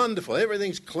seen it. Wonderful.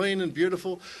 Everything's clean and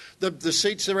beautiful. The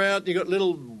seats are out. You've got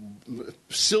little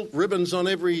silk ribbons on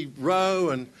every row.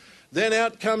 And then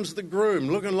out comes the groom,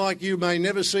 looking like you may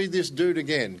never see this dude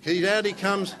again. Out he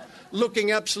comes,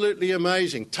 looking absolutely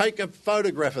amazing. Take a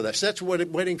photograph of that. That's what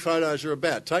wedding photos are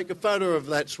about. Take a photo of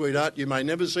that, sweetheart. You may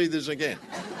never see this again.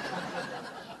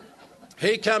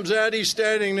 He comes out, he's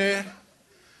standing there.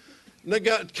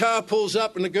 The car pulls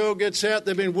up and the girl gets out.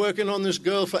 They've been working on this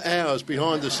girl for hours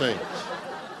behind the scenes.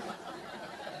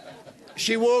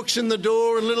 She walks in the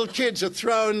door and little kids are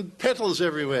throwing petals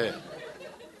everywhere.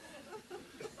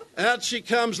 Out she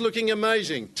comes looking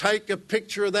amazing. Take a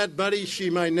picture of that, buddy.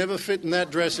 She may never fit in that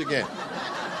dress again.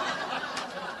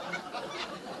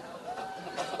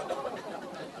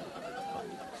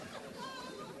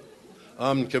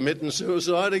 I'm committing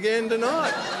suicide again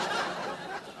tonight.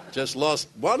 Just lost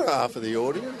one half of the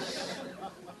audience.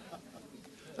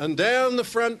 And down the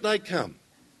front they come.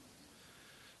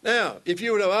 Now, if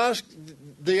you were to ask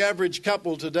the average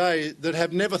couple today that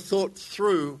have never thought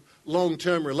through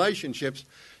long-term relationships,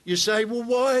 you say, well,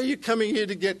 why are you coming here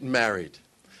to get married?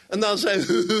 And they'll say,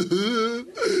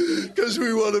 because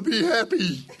we want to be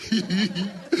happy.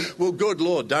 Well, good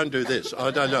Lord, don't do this.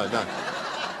 Oh, no.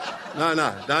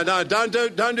 No,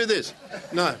 don't do this.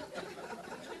 No.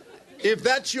 If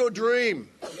that's your dream,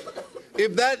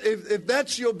 if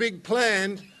that's your big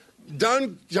plan,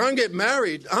 don't get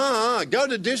married. Go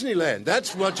to Disneyland.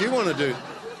 That's what you want to do.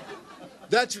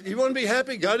 You want to be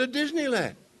happy, go to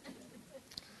Disneyland.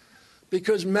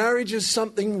 Because marriage is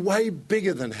something way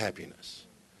bigger than happiness.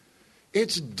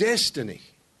 It's destiny.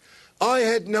 I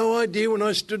had no idea when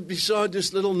I stood beside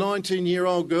this little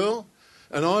 19-year-old girl,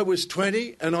 and I was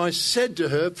 20, and I said to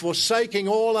her, forsaking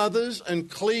all others and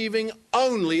cleaving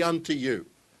only unto you.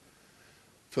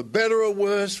 For better or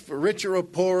worse, for richer or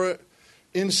poorer,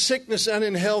 in sickness and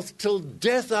in health, till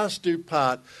death us do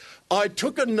part. I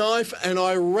took a knife and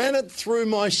I ran it through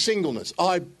my singleness.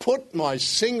 I put my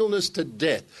singleness to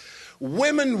death.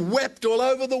 Women wept all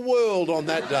over the world on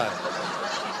that day.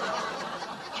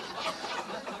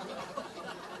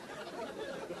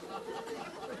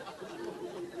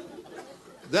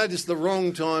 That is the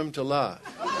wrong time to laugh.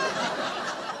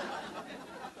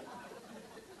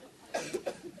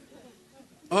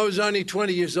 I was only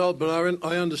 20 years old, but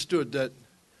I understood that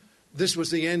this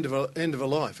was the end of a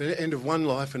life, end of one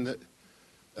life, and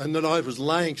that I was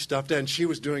laying stuff down. She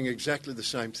was doing exactly the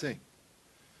same thing.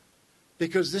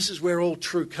 Because this is where all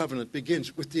true covenant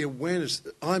begins, with the awareness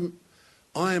that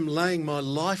I am laying my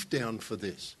life down for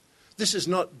this. This is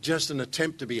not just an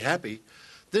attempt to be happy.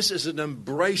 This is an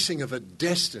embracing of a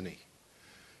destiny.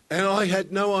 And I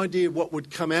had no idea what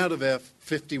would come out of our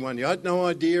 51 years. I had no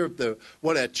idea of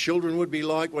what our children would be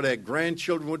like, what our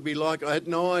grandchildren would be like. I had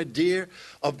no idea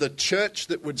of the church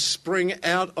that would spring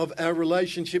out of our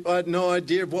relationship. I had no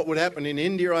idea of what would happen in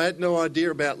India. I had no idea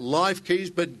about Life Keys,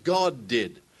 but God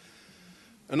did.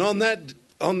 And on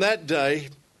that day,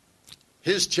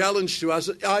 his challenge to us,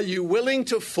 are you willing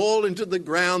to fall into the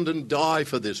ground and die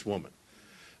for this woman?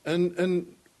 And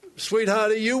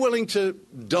sweetheart, are you willing to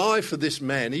die for this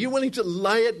man? Are you willing to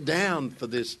lay it down for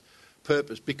this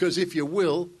purpose? Because if you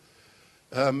will,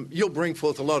 you'll bring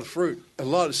forth a lot of fruit.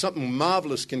 Something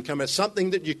marvellous can come out. Something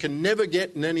that you can never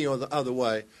get in any other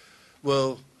way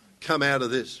will come out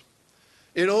of this.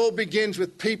 It all begins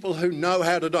with people who know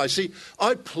how to die. See,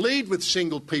 I plead with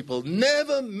single people,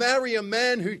 never marry a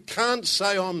man who can't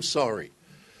say I'm sorry.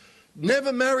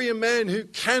 Never marry a man who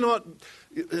cannot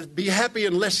be happy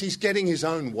unless he's getting his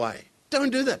own way. Don't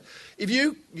do that. If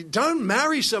you don't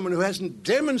marry someone who hasn't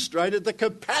demonstrated the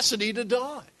capacity to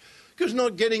die. Because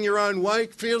not getting your own way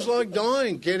feels like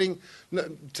dying.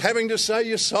 Having to say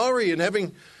you're sorry and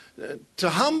having to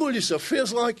humble yourself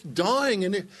feels like dying.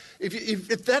 And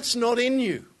if that's not in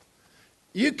you,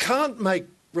 you can't make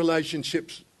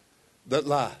relationships that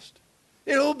last.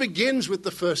 It all begins with the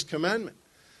first commandment.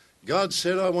 God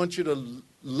said, I want you to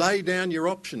lay down your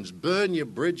options, burn your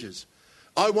bridges.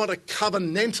 I want a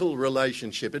covenantal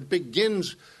relationship. It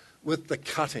begins with the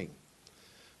cutting.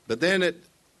 But then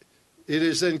It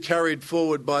is then carried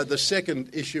forward by the second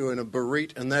issue in a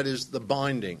berit, and that is the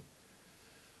binding.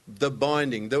 The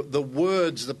binding, the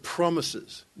words, the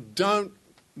promises. Don't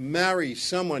marry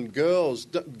someone, guys,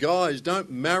 don't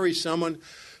marry someone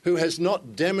who has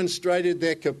not demonstrated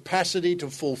their capacity to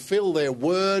fulfill their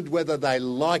word, whether they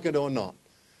like it or not.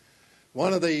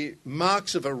 One of the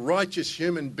marks of a righteous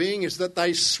human being is that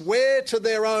they swear to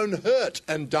their own hurt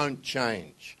and don't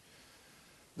change.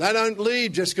 They don't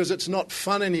leave just because it's not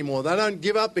fun anymore. They don't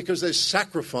give up because there's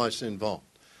sacrifice involved.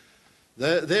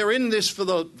 They're in this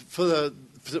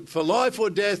for life or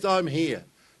death. I'm here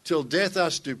till death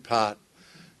us do part.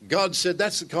 God said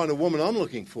that's the kind of woman I'm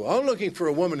looking for. I'm looking for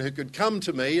a woman who could come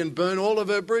to me and burn all of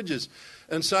her bridges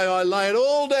and say, I lay it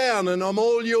all down and I'm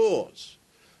all yours.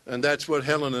 And that's what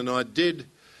Helen and I did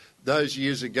those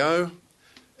years ago.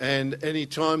 And any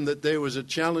time that there was a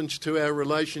challenge to our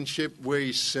relationship,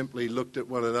 we simply looked at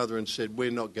one another and said,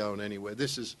 we're not going anywhere.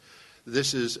 This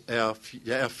is our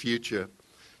future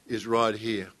is right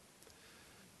here.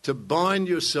 To bind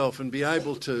yourself and be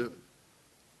able to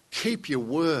keep your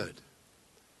word.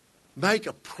 Make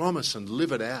a promise and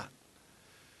live it out.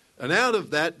 And out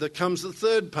of that, there comes the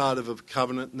third part of a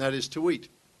covenant, and that is to eat.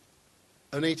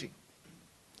 An eating.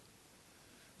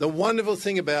 The wonderful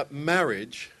thing about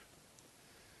marriage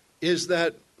is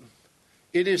that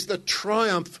it is the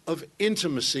triumph of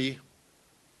intimacy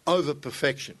over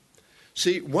perfection.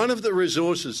 See, one of the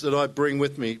resources that I bring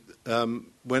with me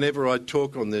whenever I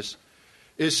talk on this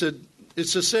is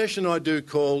it's a session I do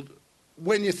called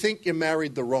When You Think You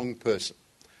Married the Wrong Person.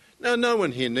 Now, no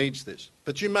one here needs this,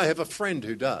 but you may have a friend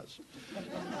who does.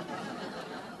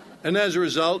 And as a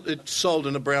result, it's sold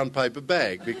in a brown paper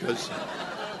bag because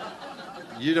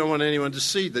you don't want anyone to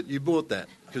see that you bought that,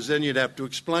 because then you'd have to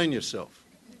explain yourself.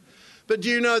 But do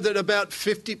you know that about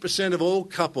 50% of all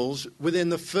couples within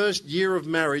the first year of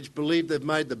marriage believe they've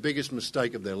made the biggest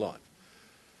mistake of their life?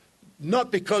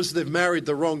 Not because they've married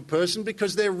the wrong person,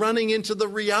 because they're running into the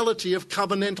reality of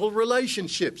covenantal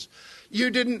relationships. You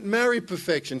didn't marry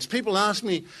perfections. People ask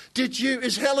me,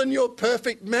 is Helen your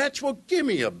perfect match? Well, give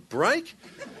me a break.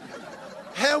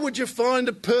 How would you find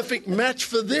a perfect match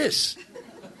for this?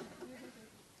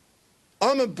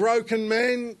 I'm a broken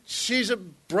man. She's a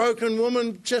broken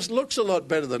woman, just looks a lot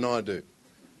better than I do.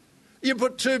 You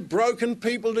put two broken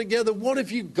people together, what have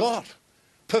you got?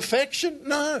 Perfection?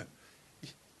 No.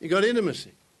 You got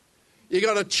intimacy. You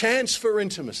got a chance for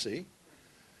intimacy.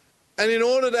 And in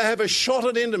order to have a shot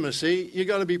at intimacy, you've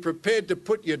got to be prepared to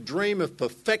put your dream of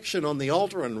perfection on the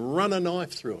altar and run a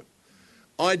knife through it.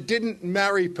 I didn't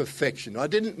marry perfection. I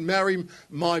didn't marry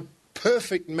my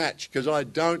perfect match because I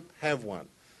don't have one,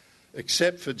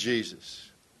 except for Jesus.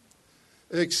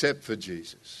 Except for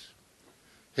Jesus.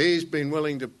 He's been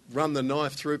willing to run the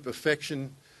knife through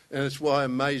perfection, and it's why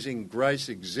Amazing Grace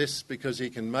exists, because he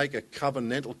can make a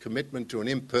covenantal commitment to an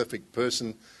imperfect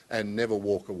person and never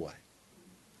walk away.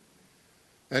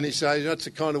 And he says, that's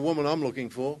the kind of woman I'm looking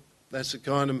for. That's the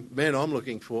kind of man I'm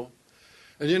looking for.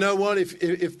 And you know what?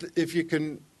 If you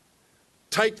can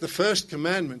take the first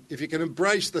commandment, if you can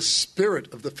embrace the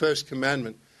spirit of the first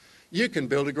commandment, you can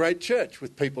build a great church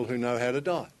with people who know how to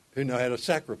die, who know how to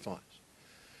sacrifice,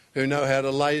 who know how to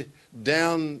lay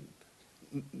down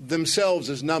themselves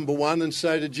as number one and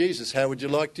say to Jesus, how would you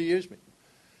like to use me?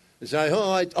 They say,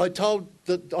 I told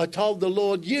the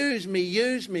Lord, use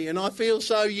me, and I feel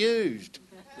so used.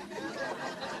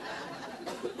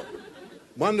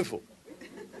 Wonderful.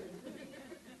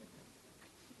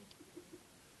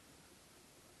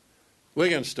 We're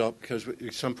going to stop because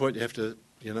at some point you have to,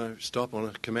 stop on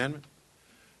a commandment.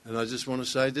 And I just want to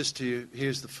say this to you.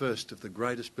 Here's the first of the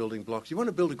greatest building blocks. You want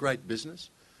to build a great business?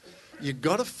 You've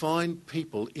got to find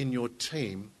people in your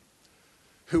team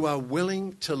who are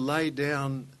willing to lay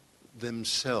down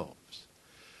themselves.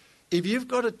 If you've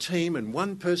got a team and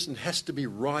one person has to be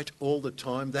right all the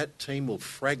time, that team will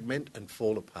fragment and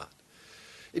fall apart.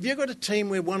 If you've got a team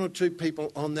where one or two people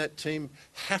on that team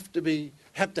have to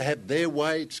have their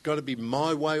way, it's got to be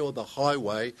my way or the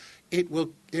highway,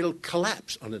 it'll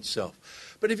collapse on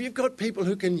itself. But if you've got people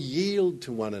who can yield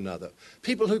to one another,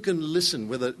 people who can listen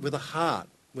with a heart,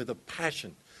 with a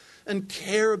passion, and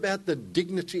care about the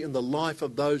dignity and the life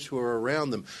of those who are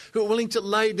around them, who are willing to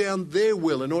lay down their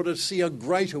will in order to see a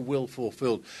greater will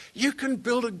fulfilled, you can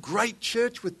build a great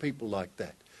church with people like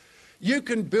that. You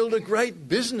can build a great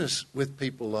business with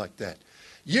people like that.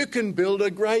 You can build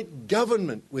a great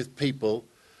government with people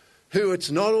who it's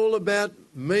not all about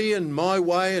me and my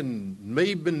way and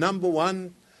me being number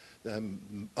one.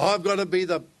 I've got to be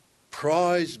the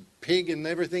prize pig and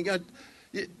everything.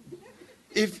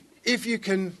 If you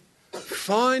can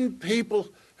find people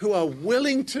who are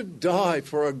willing to die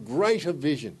for a greater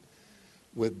vision.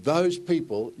 With those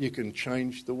people, you can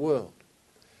change the world.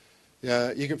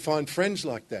 You can find friends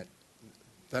like that.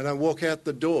 They don't walk out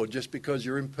the door just because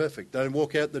you're imperfect. They don't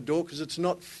walk out the door because it's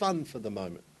not fun for the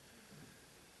moment.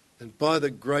 And by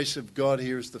the grace of God,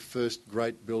 here is the first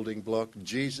great building block.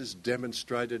 Jesus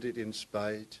demonstrated it in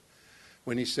spades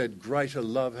when he said, "Greater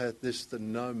love hath this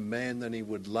than no man than he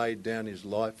would lay down his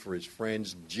life for his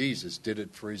friends." Jesus did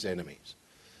it for his enemies.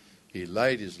 He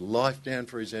laid his life down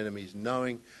for his enemies,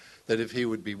 knowing that if he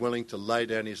would be willing to lay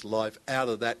down his life, out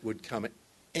of that would come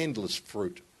endless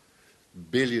fruit.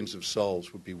 Billions of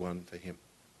souls would be won for him.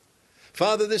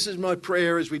 Father, this is my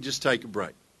prayer as we just take a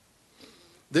break.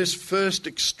 This first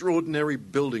extraordinary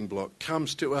building block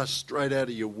comes to us straight out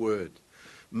of your word.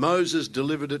 Moses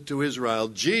delivered it to Israel.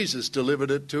 Jesus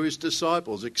delivered it to his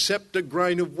disciples. Except a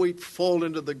grain of wheat fall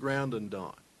into the ground and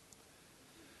die.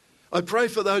 I pray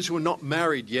for those who are not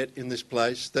married yet in this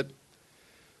place that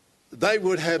they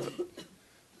would have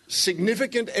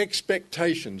significant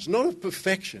expectations, not of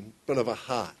perfection, but of a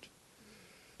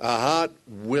heart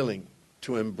willing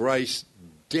to embrace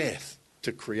death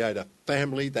to create a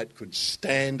family that could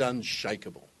stand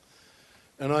unshakable.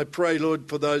 And I pray, Lord,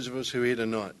 for those of us who are here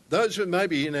tonight, those who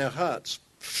maybe in our hearts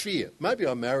fear, maybe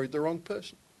I married the wrong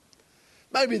person.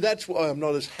 Maybe that's why I'm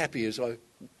not as happy as I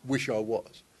wish I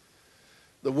was.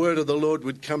 The word of the Lord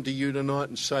would come to you tonight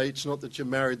and say, it's not that you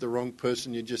married the wrong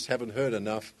person, you just haven't heard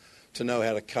enough to know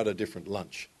how to cut a different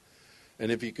lunch.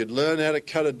 And if you could learn how to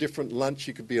cut a different lunch,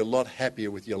 you could be a lot happier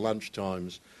with your lunch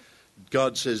times.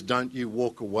 God says, don't you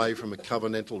walk away from a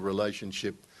covenantal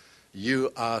relationship.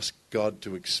 You ask God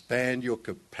to expand your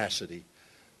capacity,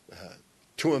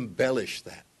 to embellish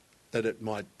that it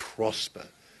might prosper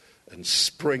and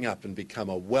spring up and become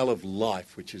a well of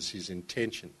life, which is his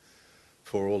intention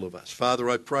for all of us. Father,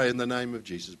 I pray in the name of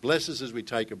Jesus, bless us as we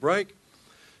take a break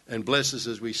and bless us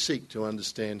as we seek to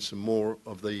understand some more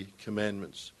of the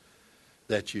commandments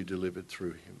that you delivered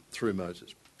through him, through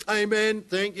Moses. Amen.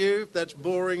 Thank you. If that's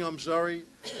boring, I'm sorry.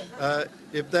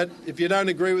 If you don't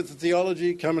agree with the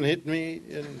theology, come and hit me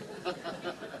and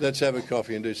let's have a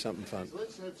coffee and do something fun.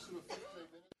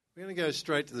 We're going to go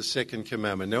straight to the second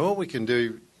commandment. Now, all we can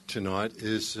do tonight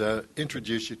is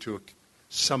introduce you to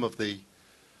some of the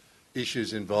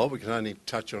issues involved. We can only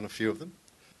touch on a few of them.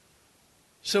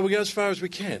 So we go as far as we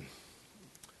can.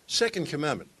 Second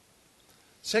commandment.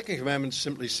 Second commandment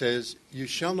simply says, you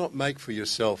shall not make for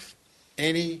yourself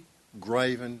any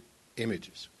graven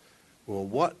images. Well,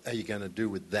 what are you going to do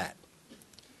with that?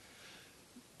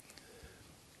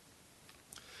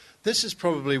 This is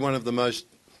probably one of the most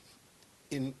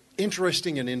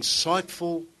interesting and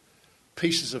insightful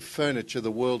pieces of furniture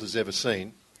the world has ever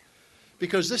seen,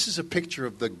 because this is a picture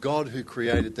of the God who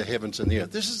created the heavens and the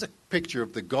earth. This is a picture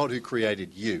of the God who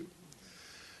created you.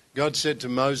 God said to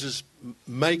Moses,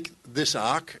 make this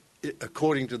ark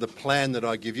according to the plan that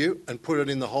I give you and put it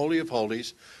in the Holy of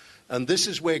Holies. And this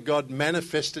is where God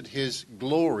manifested his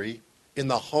glory in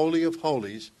the Holy of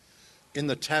Holies in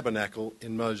the tabernacle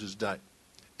in Moses' day.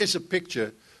 It's a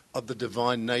picture of the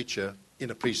divine nature in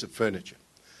a piece of furniture.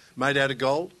 Made out of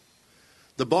gold.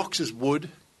 The box is wood,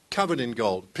 covered in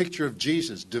gold. Picture of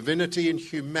Jesus, divinity and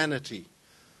humanity,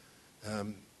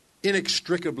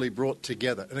 inextricably brought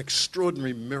together. An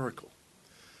extraordinary miracle.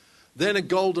 Then a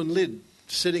golden lid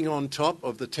sitting on top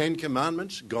of the Ten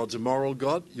Commandments. God's a moral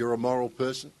God. You're a moral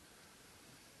person.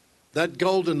 That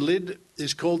golden lid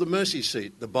is called the mercy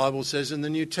seat. The Bible says in the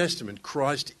New Testament,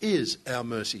 Christ is our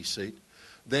mercy seat.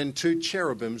 Then two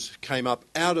cherubims came up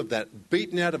out of that,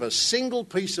 beaten out of a single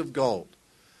piece of gold.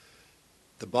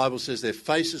 The Bible says their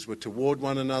faces were toward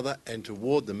one another and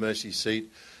toward the mercy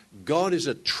seat. God is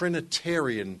a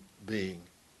Trinitarian being.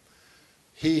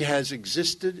 He has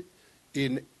existed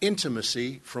in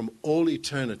intimacy from all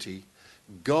eternity.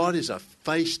 God is a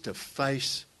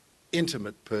face-to-face,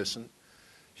 intimate person.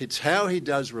 It's how he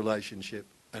does relationship,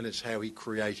 and it's how he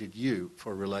created you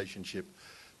for relationship,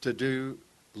 to do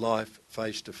life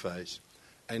face-to-face.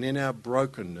 And in our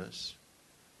brokenness,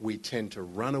 we tend to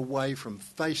run away from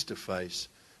face-to-face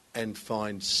and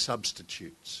find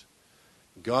substitutes.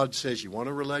 God says, you want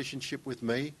a relationship with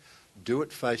me? Do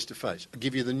it face-to-face. I'll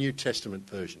give you the New Testament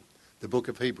version, the book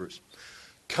of Hebrews.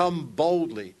 Come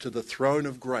boldly to the throne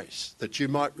of grace, that you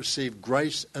might receive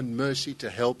grace and mercy to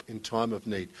help in time of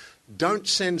need. Don't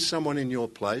send someone in your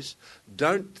place.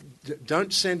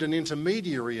 Don't send an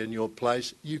intermediary in your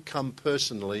place. You come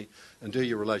personally and do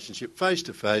your relationship face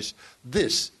to face.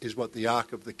 This is what the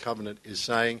Ark of the Covenant is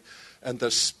saying. And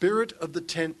the spirit of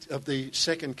the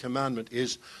second commandment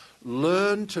is,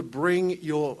 Learn to bring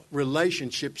your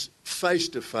relationships face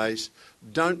to face.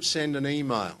 Don't send an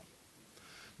email.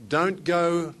 Don't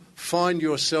go find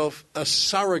yourself a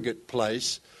surrogate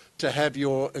place to have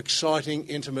your exciting,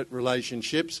 intimate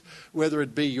relationships, whether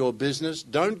it be your business.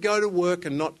 Don't go to work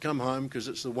and not come home because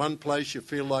it's the one place you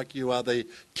feel like you are the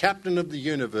captain of the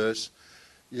universe.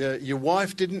 Your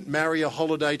wife didn't marry a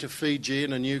holiday to Fiji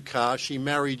and a new car. She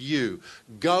married you.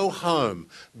 Go home.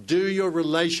 Do your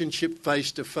relationship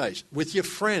face to face. With your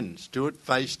friends, do it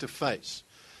face to face.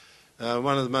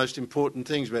 One of the most important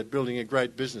things about building a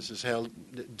great business is how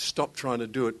stop trying to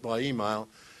do it by email.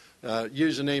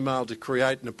 Use an email to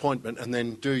create an appointment and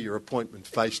then do your appointment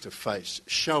face to face.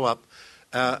 Show up.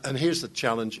 And here's the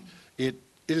challenge. It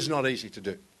is not easy to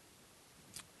do.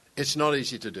 It's not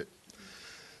easy to do.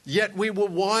 Yet we were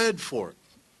wired for it.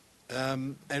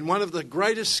 And one of the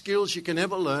greatest skills you can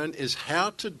ever learn is how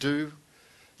to do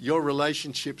your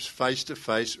relationships face to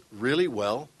face really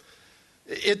well.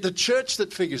 The church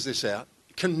that figures this out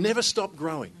can never stop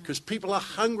growing because people are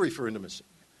hungry for intimacy.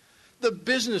 The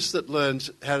business that learns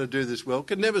how to do this well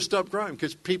can never stop growing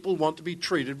because people want to be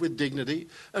treated with dignity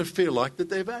and feel like that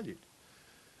they're valued.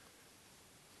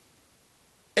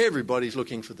 Everybody's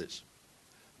looking for this.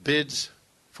 Bids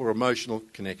for emotional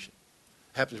connection.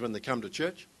 Happens when they come to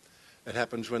church. It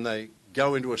happens when they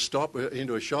go into a shop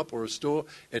or a store.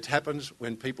 It happens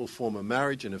when people form a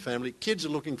marriage and a family. Kids are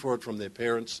looking for it from their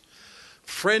parents.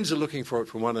 Friends are looking for it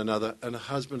from one another. And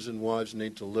husbands and wives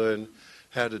need to learn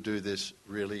how to do this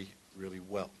really, really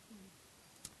well.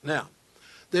 Now,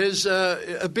 there's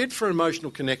a bid for emotional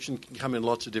connection can come in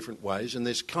lots of different ways, and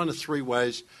there's kind of three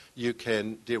ways you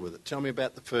can deal with it. Tell me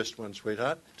about the first one,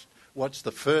 sweetheart. What's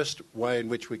the first way in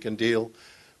which we can deal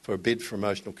for a bid for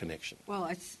emotional connection? Well,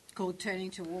 it's called turning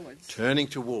towards. Turning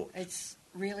towards. It's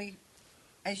really,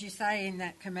 as you say in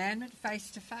that commandment,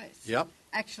 face to face. Yep.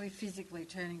 Actually physically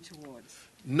turning towards.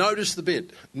 Notice the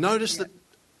bid. Notice that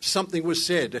something was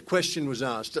said, a question was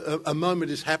asked, a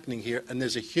moment is happening here, and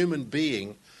there's a human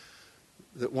being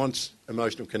that wants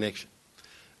emotional connection.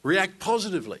 React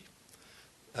positively.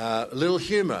 A little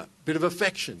humour, a bit of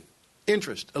affection,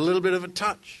 interest, a little bit of a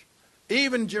touch.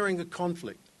 Even during a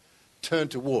conflict, turn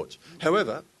towards.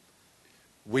 However,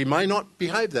 we may not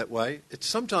behave that way.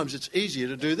 Sometimes it's easier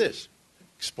to do this.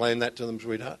 Explain that to them,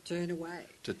 sweetheart. Turn away.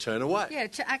 To turn away. Yeah,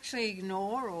 to actually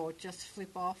ignore or just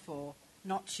flip off or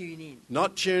not tune in.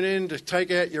 Not tune in, to take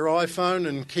out your iPhone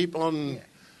and keep on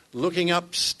looking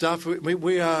up stuff.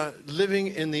 We are living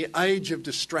in the age of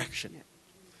distraction. Yeah.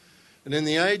 And in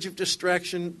the age of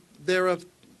distraction, there are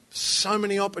so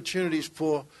many opportunities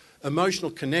for emotional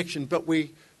connection, but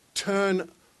we turn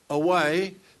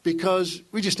away because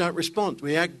we just don't respond.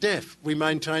 We act deaf. We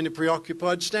maintain a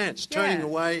preoccupied stance. Yeah. Turning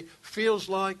away feels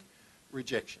like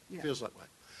rejection. Yeah. Feels like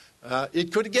way.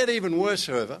 It could get even worse,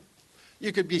 however.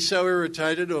 You could be so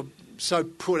irritated or so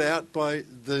put out by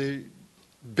the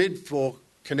bid for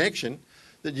connection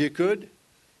that you could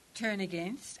turn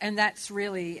against, and that's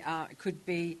really it could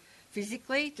be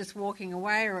physically just walking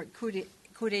away, or it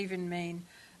could even mean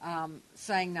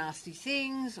saying nasty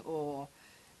things or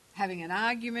having an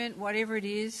argument, whatever it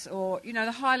is, or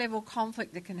the high level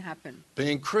conflict that can happen.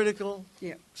 Being critical,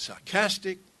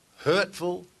 sarcastic,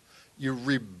 hurtful. You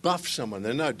rebuff someone.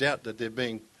 There's no doubt that they're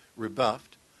being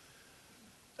rebuffed.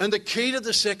 And the key to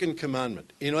the second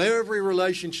commandment, in every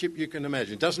relationship you can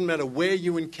imagine, it doesn't matter where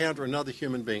you encounter another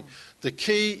human being, the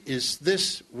key is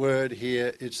this word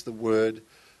here. It's the word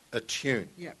attune.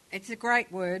 Yeah, it's a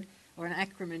great word, or an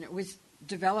acronym. It was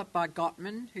developed by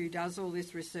Gottman, who does all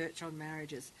this research on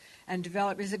marriages, and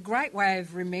is a great way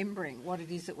of remembering what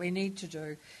it is that we need to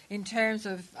do in terms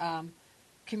of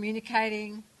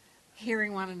communicating,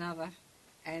 hearing one another,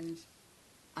 and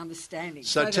understanding.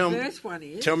 So the first one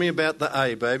is... Tell me about the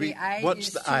A, baby. The A What's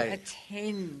is the to A?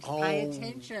 Attend. Oh, pay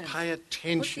attention. Pay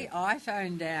attention. Put the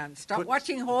iPhone down. Stop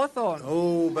watching Hawthorne.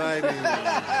 Oh, baby.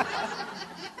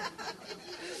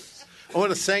 I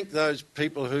want to thank those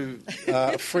people who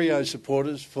are Freo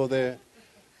supporters for their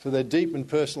deep and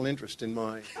personal interest in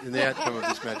the outcome of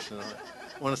this match tonight.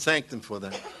 I want to thank them for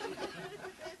that.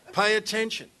 Pay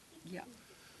attention. Yeah.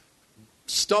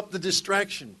 Stop the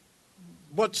distraction.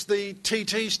 What's the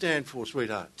TT stand for,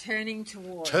 sweetheart? Turning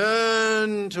towards.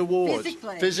 Turn towards.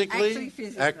 Physically?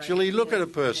 Actually look at a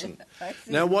person.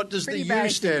 Now, what does the U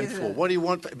stand for? What do you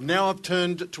want? Now I've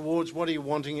turned towards, what are you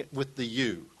wanting with the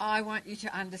U? I want you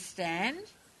to understand.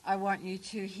 I want you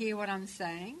to hear what I'm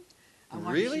saying. I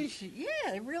want Really? you to-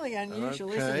 yeah, really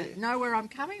unusual, isn't Okay. it? Know where I'm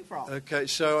coming from. Okay,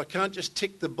 so I can't just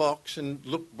tick the box and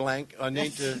look blank. I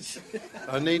need to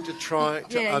try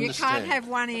to Yeah, understand. you can't have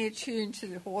one ear tuned to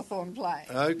the Hawthorn play.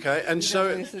 Okay, and You so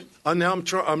don't listen.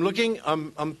 I'm looking.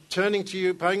 I'm turning to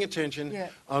you, paying attention. Yeah.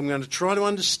 I'm going to try to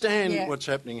understand Yeah. what's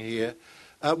happening here.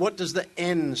 What does the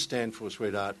N stand for,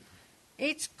 sweetheart?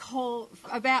 It's called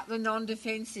about the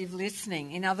non-defensive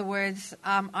listening. In other words,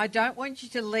 I don't want you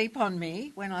to leap on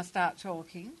me when I start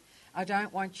talking. I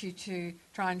don't want you to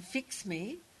try and fix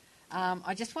me.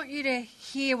 I just want you to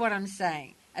hear what I'm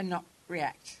saying and not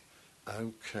react.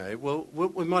 Okay, well,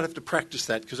 we might have to practice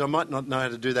that because I might not know how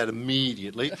to do that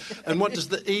immediately. And what does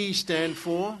the E stand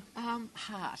for?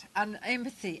 Heart,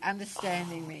 empathy,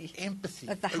 understanding me. Empathy.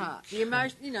 At the heart. The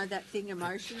emotion, you know, that thing,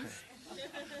 emotions.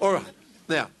 All right.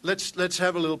 Now, let's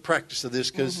have a little practice of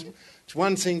this because it's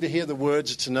one thing to hear the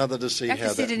words, it's another to see You have how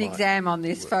to sit that an might exam on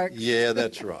this, folks. Yeah,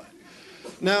 that's right.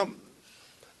 Now,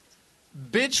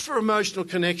 bits for emotional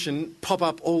connection pop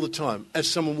up all the time as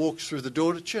someone walks through the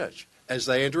door to church, as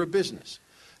they enter a business,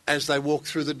 as they walk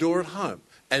through the door at home,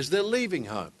 as they're leaving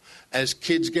home, as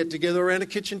kids get together around a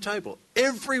kitchen table.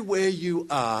 Everywhere you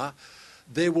are,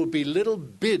 there will be little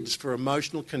bids for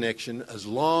emotional connection as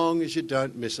long as you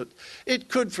don't miss it. It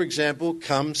could, for example,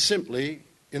 come simply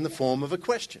in the form of a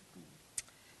question.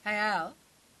 Hey, Al,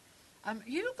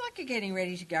 you look like you're getting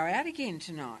ready to go out again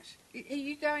tonight. Are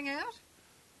you going out?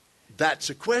 That's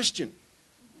a question.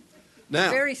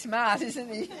 Now, Very smart,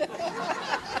 isn't he?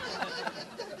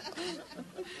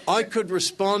 I could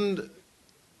respond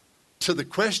to the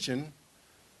question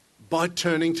by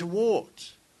turning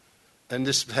towards. And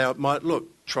this is how it might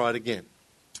look. Try it again.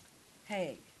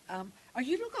 Hey,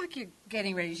 you look like you're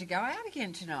getting ready to go out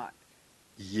again tonight.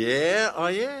 Yeah,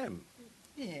 I am.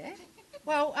 Yeah.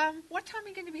 Well, what time are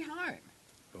you going to be home?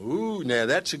 Ooh, now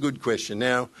that's a good question.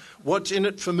 Now, what's in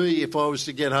it for me if I was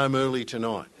to get home early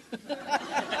tonight?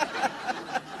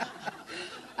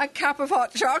 A cup of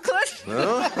hot chocolate?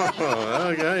 Oh,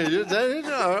 okay.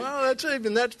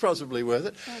 That's possibly worth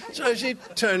it. So she's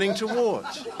turning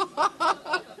towards.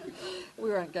 We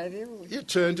won't go there, will we? You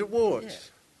turn towards.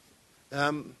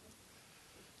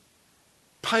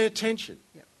 Pay attention.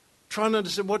 Yep. Try and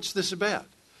understand what's this about.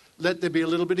 Let there be a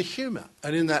little bit of humour.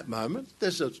 And in that moment,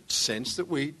 there's a sense that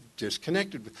we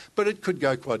disconnected with. But it could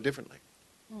go quite differently.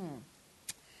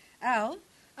 Al,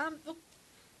 look,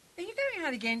 are you going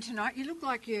out again tonight? You look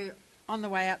like you're on the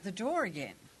way out the door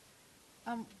again.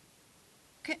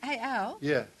 Hey, Al?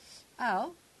 Yeah.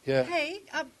 Al? Yeah. Hey,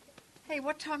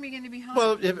 what time are you going to be home?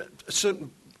 Well, yeah,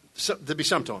 there'll be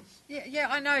some time. Yeah,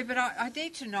 I know, but I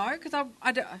need to know because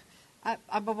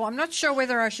I'm not sure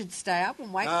whether I should stay up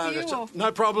and wait for you or...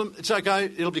 No problem. It's okay.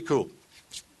 It'll be cool.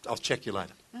 I'll check you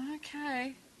later.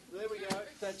 Okay. There we go.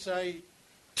 That's a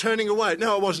turning away.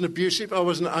 No, I wasn't abusive. I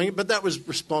wasn't angry, but that was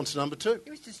response number 2. He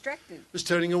was distracted. It was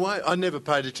turning away. I never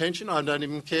paid attention. I don't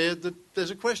even care that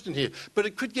there's a question here. But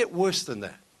it could get worse than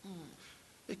that.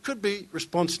 It could be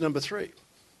response number 3.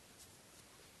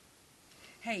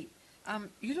 Hey,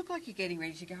 you look like you're getting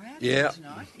ready to go out Yeah,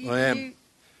 tonight. I am. You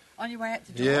on your way out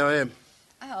the door? Yeah, I am.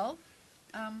 Al,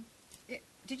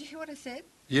 did you hear what I said?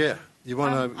 Yeah. You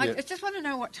want to... I just want to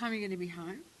know what time you're going to be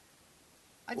home.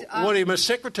 What are you, my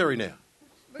secretary now?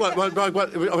 What,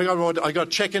 I got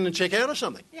check in and check out or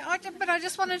something? Yeah, but I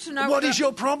just wanted to know... What is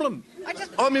your problem?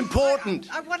 I'm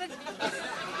important. I wanted...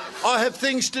 I have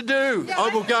things to do. Yeah, I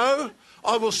will go.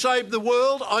 I will save the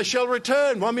world. I shall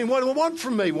return. I mean, what do you want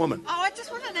from me, woman? Oh, I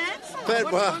just want an answer. But,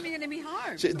 what well, time are you going to be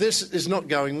home? See, this is not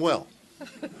going well.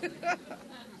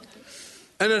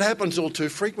 And it happens all too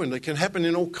frequently. It can happen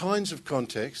in all kinds of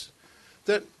contexts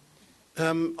that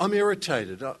I'm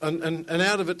irritated. And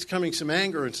out of it's coming some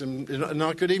anger and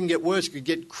I could even get worse.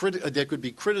 There could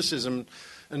be criticism.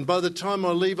 And by the time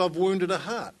I leave, I've wounded a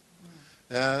heart.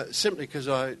 Simply because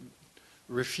I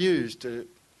refuse to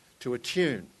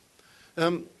attune.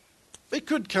 It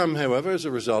could come, however, as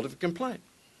a result of a complaint.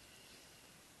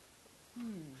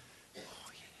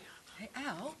 Hey,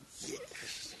 Al?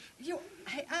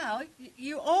 Hey, Al,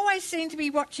 you always seem to be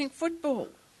watching football.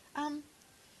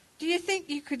 Do you think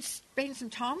you could spend some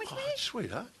time with me?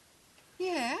 Sweetheart.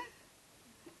 Yeah.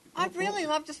 I'd really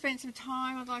love to spend some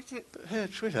time. I'd like to... Hey,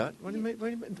 sweetheart, what do you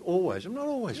mean? Always? I'm not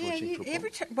always watching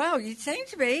football. Well, you seem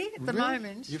to be at the Really?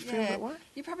 moment. You feel that way?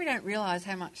 You probably don't realise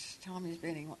how much time you're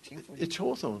spending watching football. It's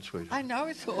Hawthorn, sweetheart. I know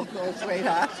it's Hawthorn,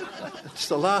 sweetheart. It's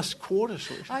the last quarter,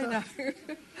 sweetheart. I know. Do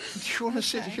you want to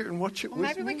sit here and watch it Well, with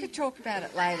maybe me? we could talk about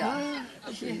it later.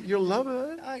 You'll love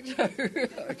it. I do.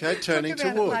 Okay, turning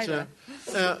Talk about it towards. later.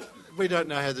 Now, we don't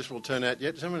know how this will turn out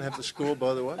yet. Does someone have the score,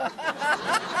 by the way?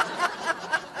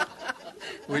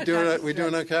 We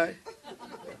doing okay?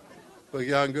 We're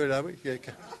going good, are we? Yeah,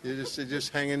 you just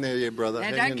hang in there, yeah, brother. Now,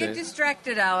 hang don't in get there.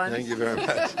 distracted, Alan. Thank you very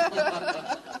much.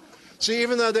 See,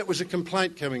 even though that was a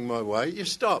complaint coming my way, you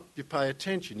stop, you pay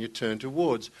attention, you turn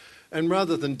towards. And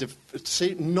rather than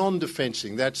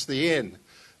non-defensing, that's the N,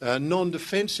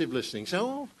 non-defensive listening.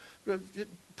 So,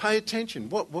 pay attention.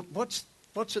 What's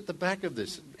at the back of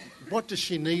this? What does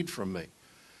she need from me?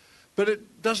 But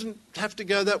it doesn't have to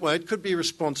go that way. It could be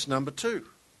response number 2.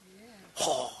 Yeah.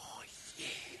 Oh,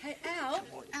 Hey, Al,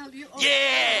 you always...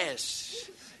 yes!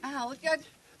 Al,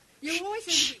 you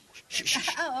always...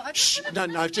 Al, I Shh. just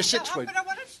wanted No, just sit, to... sweet. But I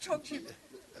wanted to talk to you...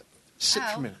 Sit Al.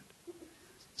 for a minute.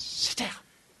 Sit down.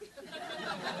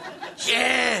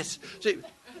 Yes! See,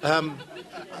 I'm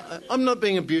not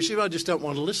being abusive, I just don't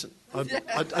want to listen.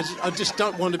 I just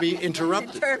don't want to be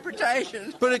interrupted.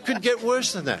 Interpretation. But it could get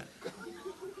worse than that.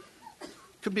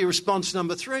 Could be response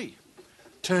number 3.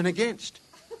 Turn against.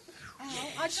 Al,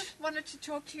 I just wanted to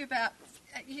talk to you about...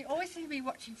 You always seem to be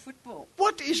watching football.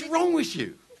 What is wrong with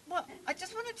you? Well, I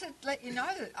just wanted to let you know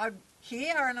that I'm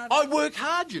here and I work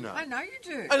hard, you know. I know you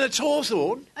do. And it's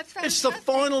Hawthorn. That's It's the fantastic.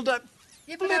 final day.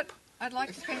 Yeah, but Blip. I'd like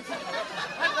to spend some...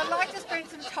 I'd like to spend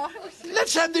some time with you.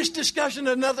 Let's have this discussion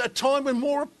another time when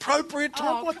more appropriate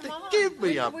time. Oh, what come the? on. Give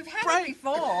me a We've had break. it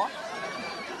before.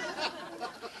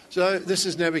 So this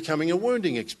is now becoming a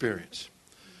wounding experience.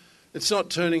 It's not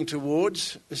turning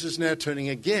towards, this is now turning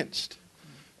against.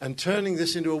 And turning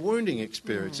this into a wounding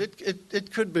experience.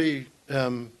 It could be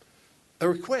a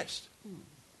request.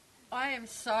 I am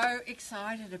so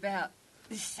excited about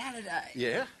this Saturday.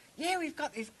 Yeah? Yeah, we've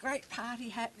got this great party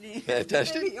happening. Fantastic.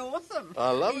 It's going to be awesome.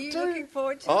 I love Are it you too. looking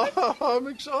forward to it? Oh, I'm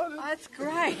excited. That's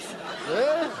great.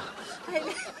 Yeah.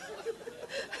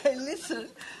 Hey, listen.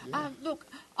 Look,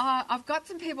 I've got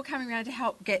some people coming around to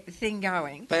help get the thing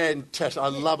going. Fantastic. I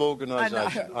love I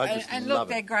organisation. know. I just and look, love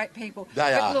they're it. great people. They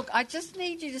but are. look, I just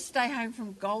need you to stay home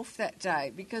from golf that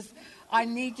day because I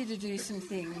need you to do some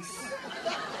things.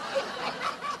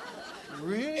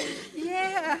 Really?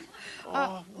 Yeah.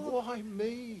 Why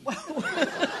me?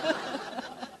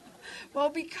 Well,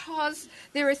 because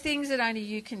there are things that only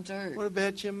you can do. What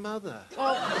about your mother?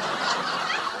 Well,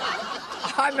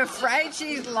 I'm afraid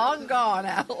she's long gone,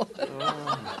 Al.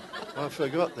 I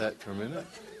forgot that for a minute.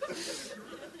 Does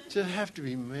it have to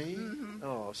be me?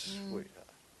 Oh,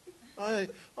 sweetheart.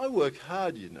 I work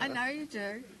hard, you know. I know you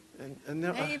do. And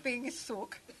now Now you're being a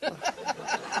sook.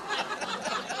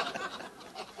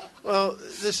 well,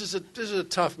 this is a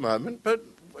tough moment, but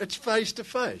it's face to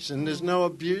face, and there's no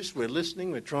abuse. We're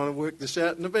listening. We're trying to work this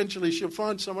out, and eventually she'll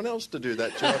find someone else to do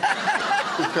that job.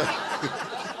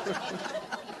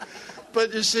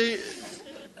 But you see,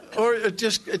 or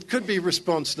it could be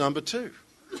response number 2.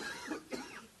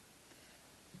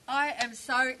 I am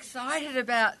so excited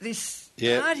about this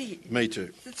Yeah, party. me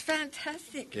too. It's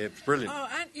fantastic. Yeah, brilliant. Oh,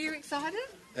 aren't you excited?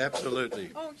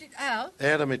 Absolutely. Oh, Al.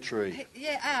 Out of my tree. Hey,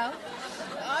 yeah, Al.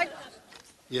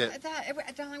 Yeah.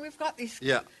 Darling, we've got this.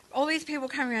 Yeah. All these people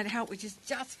coming around to help, which is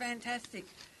just fantastic.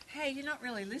 Hey, you're not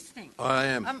really listening. I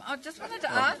am. I just wanted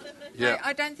to ask. yeah.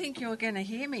 I don't think you're going to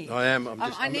hear me. I am.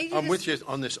 I'm with you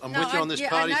on this. I'm No, with you on this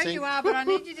party I know thing. you are, but I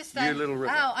need you to stay. You little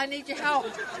ripper. Al, I need your help.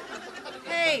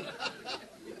 Hey.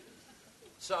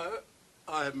 So,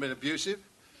 I haven't been abusive.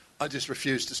 I just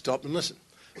refuse to stop and listen.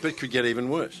 But it could get even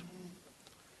worse.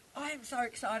 I am so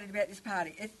excited about this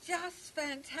party. It's just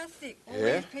fantastic. All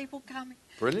Yeah? these people coming.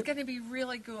 Brilliant. It's going to be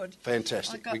really good.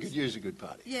 Fantastic. I We got- could use a good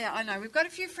party. Yeah, I know. We've got a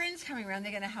few friends coming around.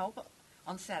 They're going to help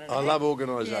on Saturday. I love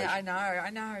organisation. Yeah, I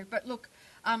know. But look,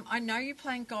 I know you're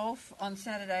playing golf on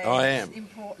Saturday. I It's am.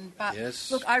 important. But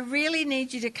Yes. look, I really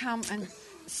need you to come and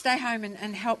stay home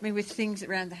and help me with things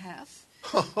around the house.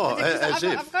 Oh, as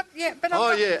if. I've got, yeah, but Oh,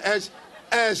 I've got, yeah,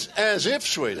 as if,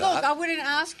 sweetheart. Look, I wouldn't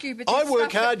ask you, but I there's work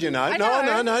stuff hard, that- you know. I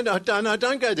No,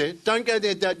 don't go there. Don't go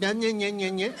there. Don't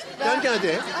go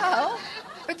there. Oh,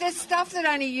 but there's stuff that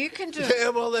only you can do. Yeah,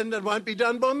 well, then it won't be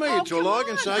done by me. Oh, It's all come I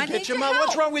can on, say. I Get need your your mother.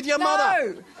 What's help. wrong with your No.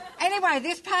 mother? Anyway,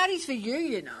 this party's for you,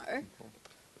 you know.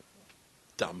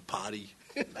 Dumb party.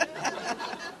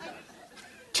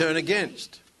 Turn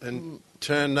against and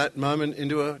turn that moment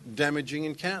into a damaging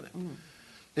encounter.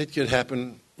 It could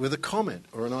happen with a comment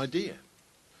or an idea.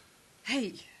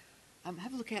 Hey,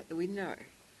 have a look out the window.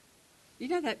 You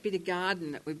know that bit of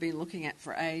garden that we've been looking at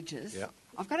for ages? Yeah.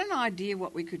 I've got an idea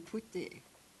what we could put there.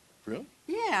 Really?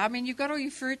 Yeah, I mean, you've got all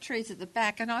your fruit trees at the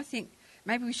back, and I think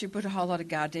maybe we should put a whole lot of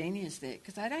gardenias there,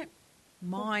 because I don't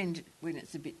mind when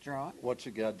it's a bit dry. What's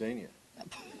a gardenia?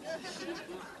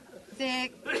 They're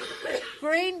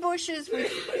green bushes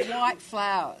with white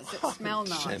flowers that smell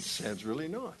nice. Sounds really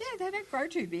nice. Yeah, they don't grow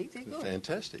too big. They're good.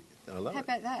 Fantastic. I love How it.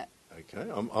 about that? Okay,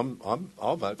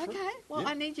 I'll vote for it. Okay, well, Yeah.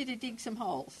 I need you to dig some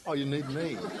holes. Oh, you need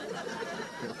me.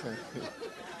 Okay.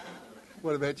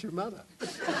 What about your mother?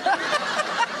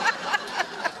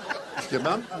 Your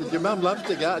mum loves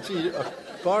to garden.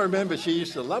 If I remember, she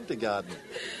used to love to garden.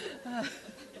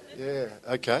 Yeah,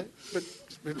 okay. But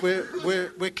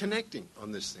we're connecting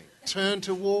on this thing. Turn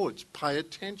towards, pay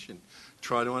attention,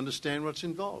 try to understand what's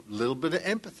involved. A little bit of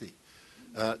empathy.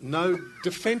 No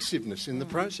defensiveness in the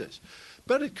process.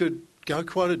 But it could go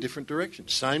quite a different direction.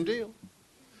 Same deal.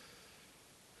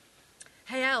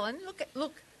 Hey, Alan,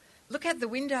 look at the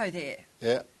window there.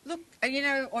 Yeah. Look, you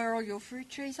know where all your fruit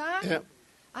trees are? Yeah.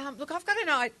 Look, I've got an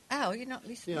idea. Al, you're not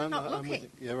listening. Yeah, You're not I'm looking. with you.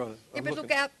 Yeah, right. Yeah, I'm but looking.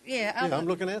 look out. Yeah, Yeah, I'm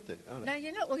looking out there. Aren't No, I?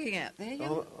 you're not looking out there.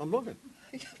 You're... I'm looking.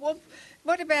 Well,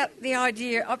 what about the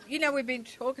idea of, we've been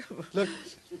talking... Look,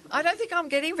 I don't think I'm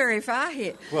getting very far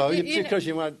here. well, You know- because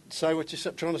you won't say what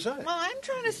you're trying to say. Well, I'm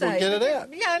trying to say... Well, get it out.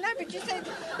 Yeah, I know, but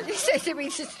you said to be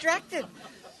distracted.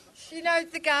 You know,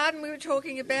 the garden we were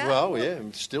talking about? Well, yeah,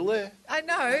 I'm still there. I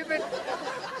know, but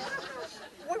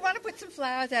we want to put some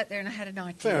flowers out there, and I had an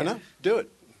idea. Fair enough. Do it.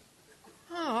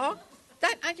 Oh,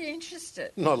 aren't you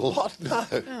interested? Not a lot, no. Oh,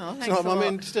 It's thanks not, a I lot.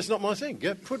 mean, it's just not my thing.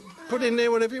 Yeah, put in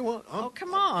there whatever you want. Oh,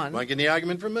 come on. Won't get any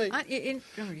argument from me. Aren't you in...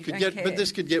 Oh, you Could don't get, care. but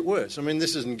this could get worse. I mean,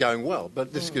 this isn't going well,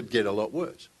 but this could get a lot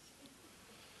worse.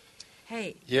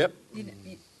 Hey, Yep.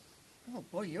 oh,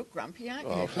 boy, you're grumpy, aren't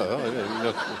you?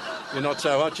 Oh, you're not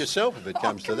so hot yourself if it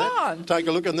comes to come that. on. Take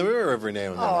a look in the mirror every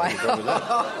now and then. Oh, What's wrong with that?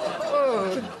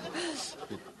 Oh.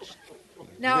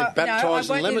 No, Get baptised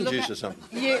no, I in want you lemon to look juice at- or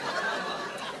something.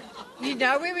 You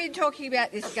know, we've been talking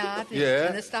about this garden Yeah.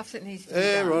 and the stuff that needs to be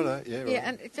Yeah, done. righto. Yeah, right. Yeah,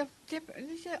 and it's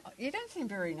you don't seem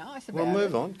very nice about Well, it.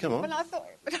 move on. Come on. But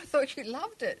I thought you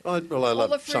loved it. I All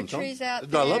love the fruit sometimes. trees out I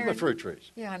there love my and- fruit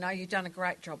trees. Yeah, I know you've done a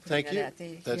great job putting Thank that you. out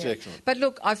there. That's yeah. excellent. But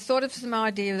look, I've thought of some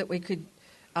idea that we could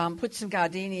put some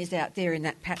gardenias out there in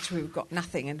that patch where we've got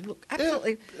nothing. And look,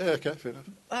 absolutely. Yeah, okay, fair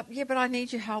enough. Yeah, but I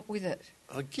need your help with it.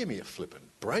 Oh, give me a flippin'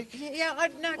 break. Yeah,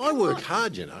 no, I come work on.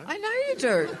 hard, you know. I know you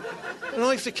do. And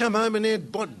I used to come home and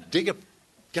then dig a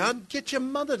garden. Get your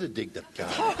mother to dig the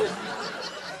garden.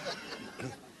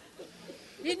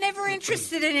 You're never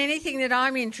interested in anything that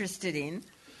I'm interested in.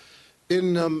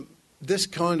 In this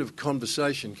kind of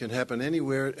conversation can happen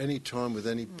anywhere at any time with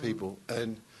any people,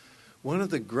 and one of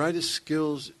the greatest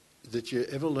skills that you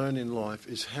ever learn in life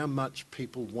is how much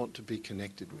people want to be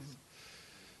connected with.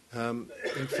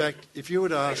 In fact, if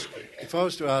I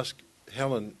was to ask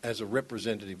Helen as a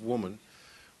representative woman,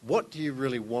 what do you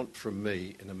really want from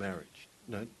me in a marriage?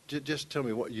 No, just tell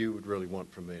me what you would really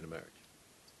want from me in a marriage.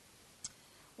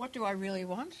 What do I really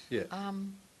want? Yeah.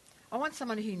 I want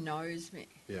someone who knows me.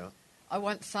 Yeah. I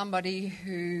want somebody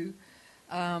who,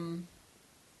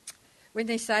 when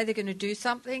they say they're going to do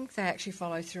something, they actually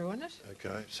follow through on it.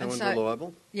 Okay. Someone so-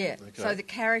 reliable. Yeah. Okay. So the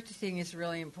character thing is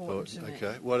really important to me.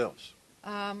 Okay. What else?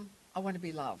 I want to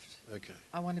be loved. Okay.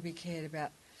 I want to be cared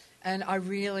about. And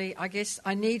I guess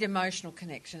I need emotional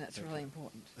connection. That's really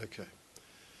important. Okay.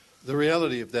 The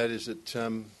reality of that is that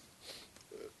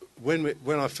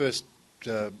when I first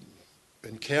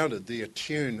encountered the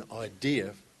attune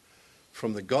idea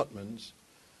from the Gottmans,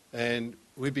 and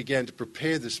we began to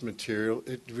prepare this material,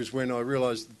 it was when I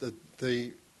realised that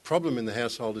the problem in the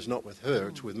household is not with her,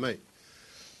 it's with me.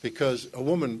 Because a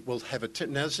woman will have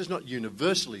now this is not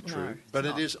universally true, No, but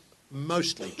it's it is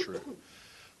mostly true,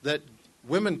 that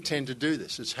women tend to do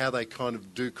this. It's how they kind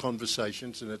of do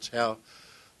conversations, and it's how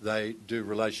they do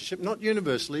relationship. Not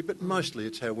universally, but mostly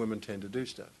it's how women tend to do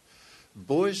stuff.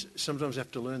 Boys sometimes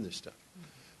have to learn this stuff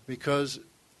because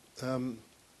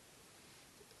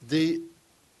the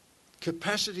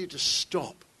capacity to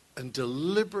stop and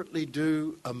deliberately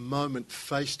do a moment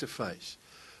face to face,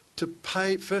 to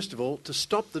pay, first of all, to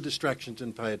stop the distractions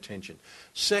and pay attention.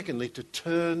 Secondly, to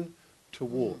turn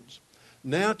towards.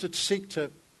 Now to seek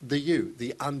to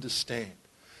the understand.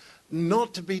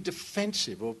 Not to be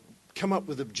defensive or come up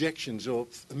with objections or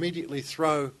immediately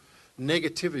throw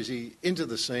negativity into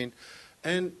the scene,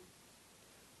 and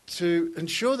to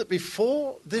ensure that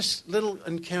before this little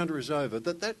encounter is over,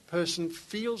 that person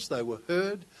feels they were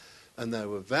heard and they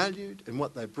were valued, and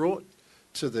what they brought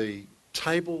to the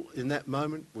table in that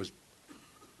moment was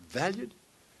valued.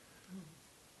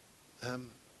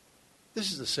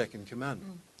 This is the second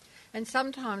commandment. And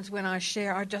sometimes when I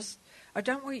share, I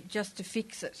don't want you just to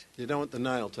fix it. You don't want the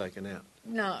nail taken out.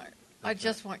 No, I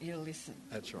just want you to listen.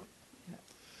 That's right. Yeah.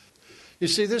 You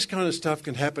see, this kind of stuff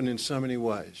can happen in so many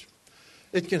ways.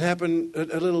 It can happen,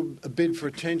 a bid for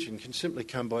attention can simply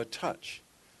come by touch.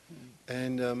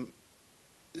 And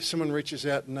someone reaches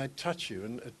out and they touch you,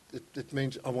 and it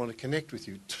means, I want to connect with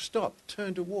you. Stop,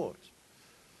 turn towards.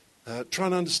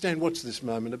 trying to understand what's this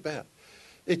moment about.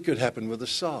 It could happen with a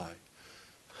sigh.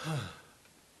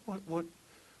 What?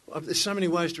 There's so many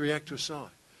ways to react to a sigh.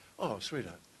 Oh,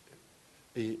 sweetheart,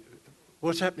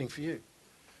 what's happening for you?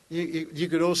 You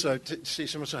could also see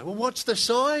someone say, well, what's the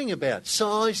sighing about?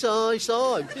 Sigh, sigh,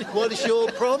 sigh. What is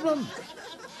your problem?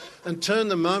 And turn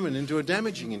the moment into a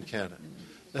damaging encounter.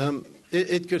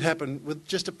 It could happen with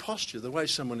just a posture, the way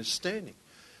someone is standing.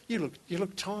 You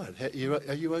look tired.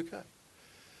 Are you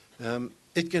okay?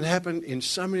 It can happen in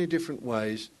so many different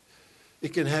ways.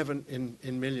 It can happen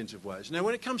in millions of ways. Now,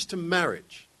 when it comes to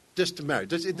marriage, just to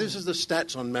marriage, this is the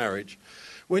stats on marriage.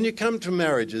 When you come to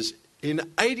marriages, in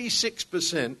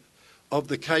 86% of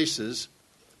the cases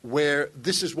where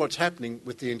this is what's happening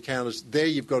with the encounters, there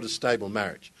you've got a stable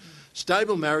marriage.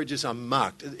 Stable marriages are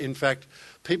marked. In fact,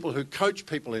 people who coach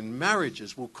people in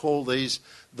marriages will call these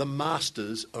the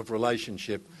masters of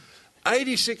relationship.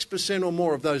 86% or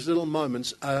more of those little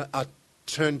moments are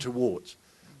turned towards.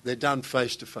 They're done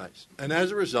face to face. And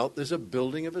as a result, there's a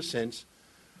building of a sense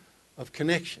of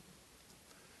connection.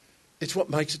 It's what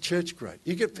makes a church great.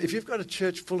 If you've got a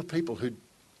church full of people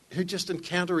who just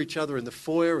encounter each other in the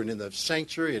foyer and in the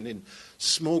sanctuary and in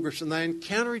small groups, and they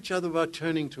encounter each other by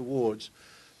turning towards,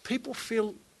 people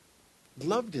feel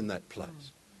loved in that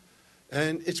place.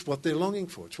 And it's what they're longing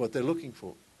for. It's what they're looking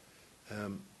for.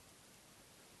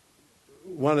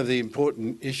 One of the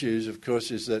important issues, of course,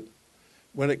 is that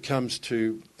when it comes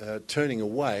to turning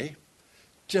away,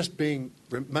 just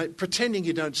pretending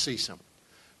you don't see someone,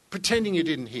 pretending you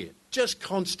didn't hear, just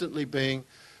constantly being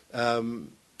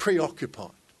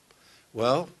preoccupied.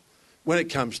 Well, when it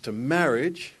comes to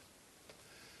marriage,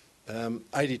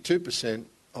 82%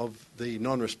 of the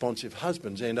non-responsive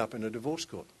husbands end up in a divorce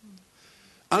court.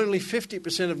 Only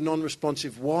 50% of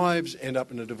non-responsive wives end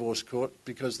up in a divorce court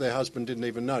because their husband didn't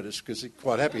even notice, because they're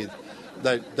quite happy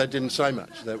they didn't say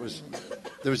much. There was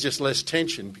just less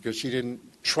tension because she didn't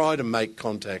try to make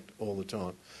contact all the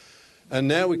time. And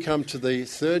now we come to the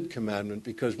third commandment,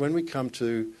 because when we come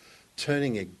to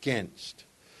turning against,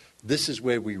 this is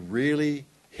where we really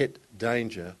hit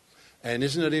danger. And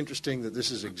isn't it interesting that this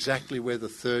is exactly where the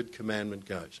third commandment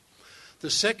goes? The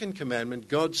second commandment,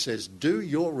 God says, do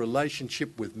your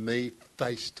relationship with me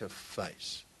face to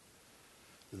face.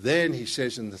 Then he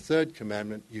says in the third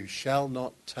commandment, you shall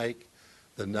not take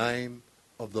the name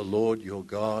of the Lord your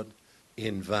God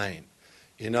in vain.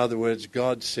 In other words,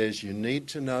 God says you need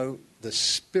to know the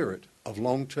spirit of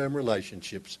long-term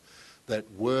relationships,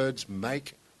 that words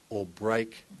make or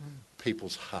break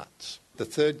people's hearts. The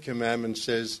third commandment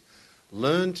says,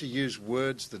 learn to use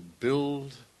words that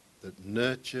build, that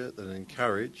nurture, that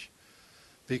encourage,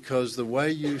 because the way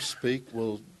you speak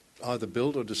will either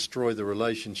build or destroy the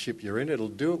relationship you're in. It'll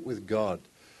do it with God.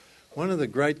 One of the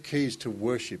great keys to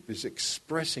worship is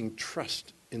expressing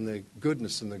trust in the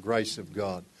goodness and the grace of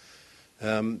God.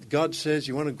 God says,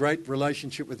 you want a great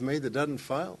relationship with me that doesn't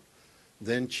fail?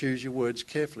 Then choose your words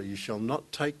carefully. You shall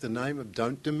not take the name of,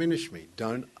 don't diminish me.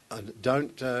 Don't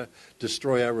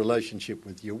destroy our relationship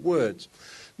with your words.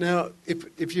 Now,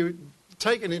 if you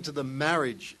take it into the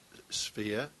marriage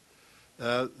sphere,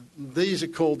 these are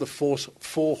called the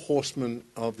four horsemen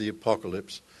of the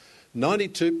apocalypse.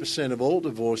 92% of all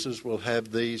divorces will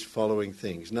have these following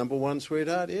things. Number one,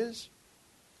 sweetheart, is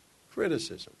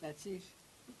criticism. That's it.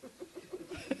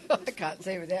 I can't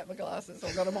see without my glasses.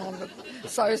 I've got them on, but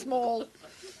so small.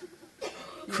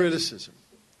 Criticism.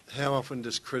 How often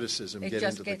does criticism get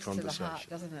into the conversation? It just gets to the heart,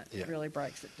 doesn't it? Yeah. It really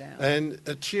breaks it down. And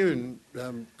a tune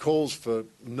calls for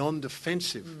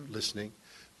non-defensive listening.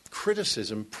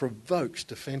 Criticism provokes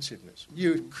defensiveness.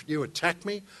 You attack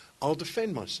me, I'll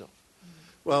defend myself.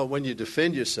 Well, when you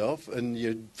defend yourself and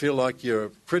you feel like your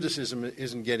criticism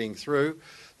isn't getting through,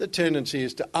 the tendency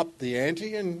is to up the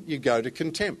ante and you go to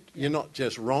contempt. You're not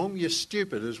just wrong, you're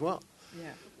stupid as well.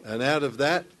 Yeah. And out of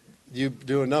that, you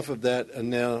do enough of that,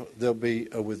 and now there'll be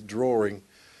a withdrawing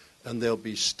and there'll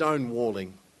be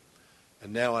stonewalling.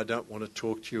 And now I don't want to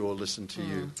talk to you or listen to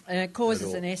you. And it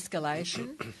causes an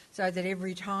escalation, so that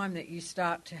every time that you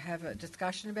start to have a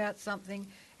discussion about something,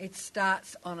 it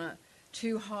starts on a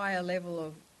too high a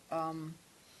level of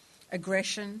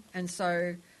aggression, and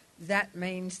so that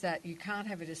means that you can't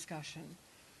have a discussion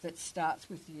that starts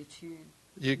with the attune.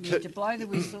 You need to blow the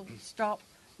whistle, stop,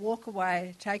 walk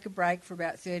away, take a break for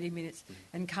about 30 minutes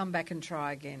and come back and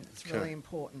try again. It's really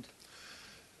important.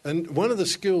 And one of the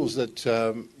skills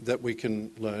that we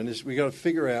can learn is we've got to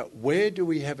figure out, where do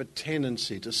we have a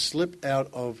tendency to slip out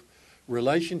of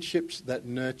relationships that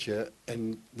nurture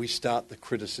and we start the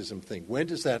criticism thing? Where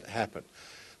does that happen?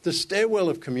 The stairwell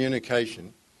of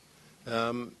communication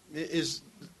is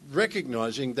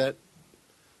recognising that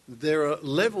there are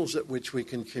levels at which we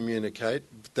can communicate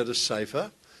that are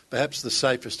safer. Perhaps the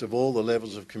safest of all the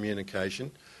levels of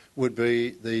communication would be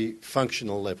the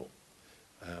functional level.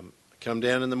 Come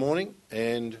down in the morning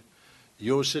and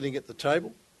you're sitting at the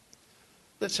table.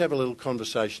 Let's have a little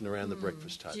conversation around the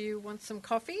breakfast table. Do you want some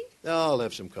coffee? I'll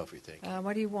have some coffee, thank you.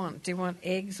 What do you want? Do you want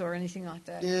eggs or anything like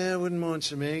that? Yeah, I wouldn't mind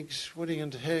some eggs. What are you going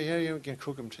to? How are you going to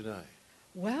cook them today?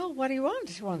 Well, what do you want?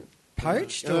 Do you want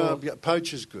poached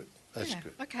poached is good. That's yeah.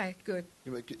 good. Okay, good.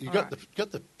 You All got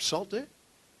right. the salt there?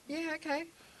 Yeah, okay.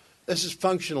 This is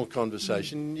functional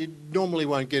conversation. You normally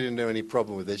won't get into any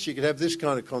problem with this. You could have this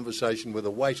kind of conversation with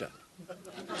a waiter.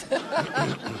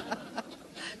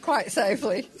 Quite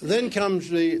safely. Then comes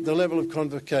the level of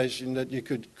convocation that you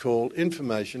could call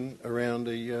information around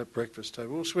the breakfast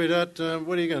table. Well, sweetheart,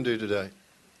 what are you going to do today?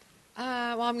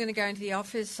 Well, I'm going to go into the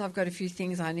office. I've got a few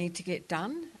things I need to get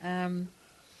done.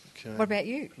 Okay. What about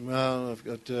you? Well, I've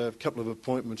got a couple of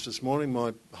appointments this morning.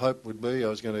 My hope would be I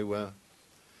was going to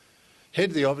head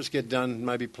to the office, get done,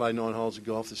 maybe play 9 holes of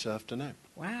golf this afternoon.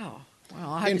 Wow.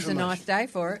 Well, I hope it's a nice day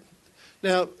for it.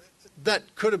 Now,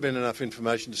 that could have been enough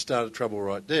information to start a trouble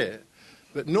right there,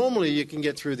 but normally you can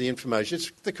get through the information. It's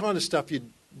the kind of stuff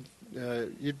you'd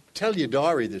tell your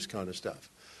diary, this kind of stuff.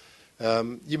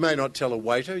 You may not tell a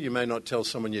waiter, you may not tell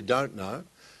someone you don't know,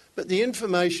 but the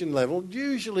information level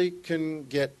usually can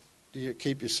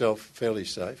keep yourself fairly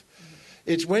safe.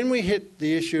 It's when we hit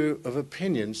the issue of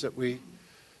opinions that we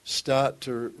start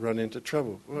to run into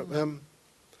trouble. Do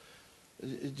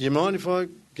you mind if I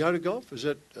go to golf? Is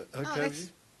that okay with you?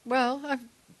 Well,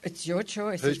 it's your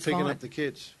choice. Who's it's picking fine. up the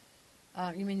kids?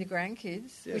 You mean the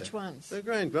grandkids? Yeah. Which ones? The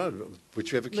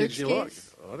whichever kids Luke's you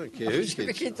kids? like. I don't care whose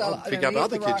Whichever kids. I I'll like. pick They're up the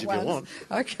other right kids if you ones. want.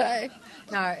 Okay.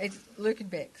 No, it's Luke and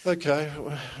Bex. Okay.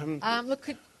 Look,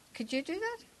 could you do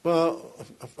that? Well,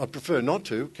 I prefer not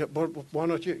to. Why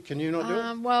not you? Can you not do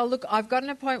it? Well, look, I've got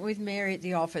an appointment with Mary at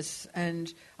the office,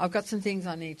 and I've got some things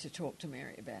I need to talk to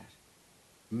Mary about.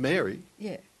 Mary?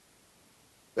 Yeah.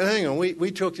 But hang on,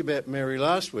 we talked about Mary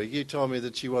last week. You told me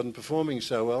that she wasn't performing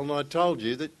so well, and I told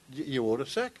you that you ought to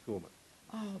sack a woman.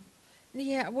 Oh,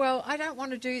 yeah, well, I don't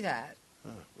want to do that.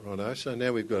 Oh, righto, so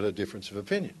now we've got a difference of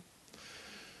opinion.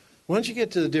 Once you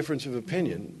get to the difference of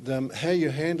opinion, how you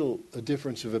handle a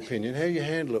difference of opinion, how you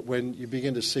handle it when you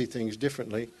begin to see things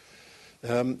differently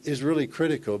is really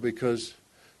critical, because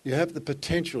you have the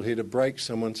potential here to break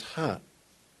someone's heart.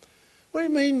 What do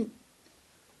you mean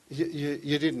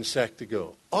you didn't sack the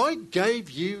girl? I gave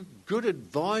you good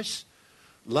advice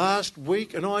last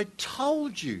week, and I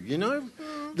told you,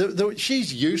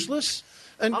 she's useless.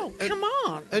 And, come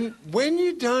on. And when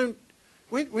you don't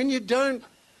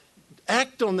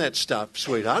act on that stuff,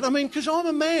 sweetheart, I mean, because I'm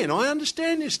a man, I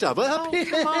understand this stuff. Up here,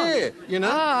 come on. you know.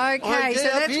 Oh, okay. So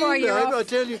that's why you're off. I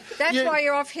tell you, that's why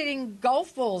you're off hitting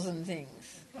golf balls and things.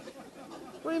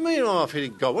 What do you mean I'm off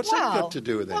hitting golf? What's that got to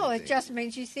do with anything? Well, it just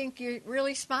means you think you're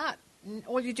really smart. And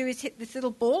all you do is hit this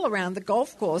little ball around the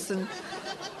golf course and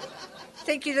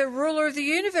think you're the ruler of the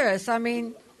universe. I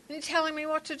mean, you're telling me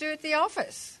what to do at the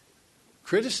office.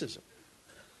 Criticism.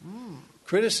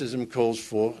 Criticism calls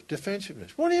for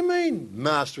defensiveness. What do you mean,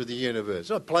 master of the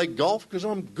universe? I play golf because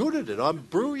I'm good at it. I'm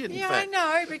brilliant, in fact. I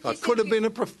know, but I could have been a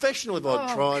professional if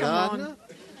I'd tried harder.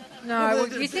 No,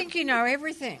 you think you know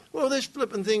everything. Well, this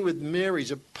flipping thing with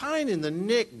Mary's a pain in the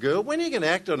neck, girl. When are you going to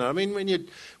act on it? I mean,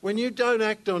 when you don't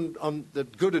act on the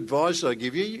good advice I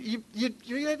give you,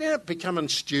 you end up becoming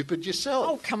stupid yourself.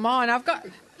 Oh, come on. I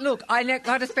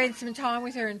got to spend some time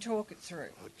with her and talk it through.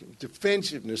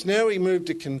 Defensiveness. Now we move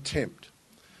to contempt.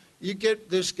 You get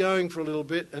this going for a little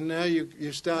bit, and now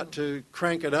you start to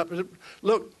crank it up.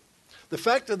 Look, the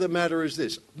fact of the matter is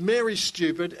this: Mary's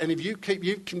stupid, and if you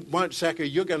won't sack her,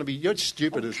 you're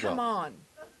stupid as well. Come on,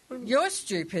 you're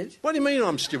stupid. What do you mean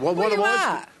I'm stupid? What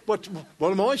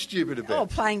am I stupid about? Oh,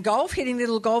 playing golf, hitting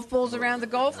little golf balls around the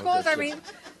golf course. I mean,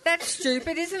 that's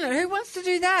stupid, isn't it? Who wants to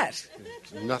do that?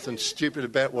 There's nothing stupid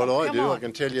about what I do. On. I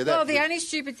can tell you that. Well, the only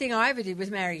stupid thing I ever did was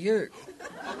marry you.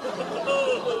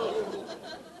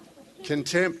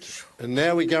 Contempt, and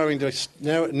now we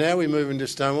move into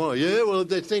Stonewall. Yeah, well,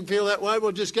 if they feel that way,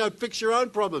 well, just go fix your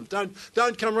own problems.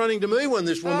 Don't come running to me when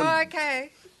this woman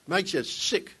makes you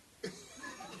sick.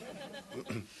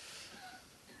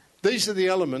 These are the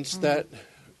elements that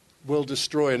will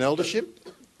destroy an eldership.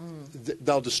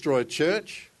 They'll destroy a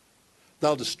church.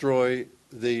 They'll destroy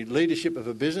the leadership of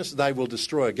a business. They will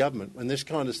destroy a government. When this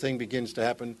kind of thing begins to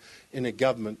happen in a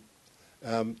government,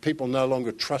 people no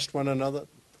longer trust one another.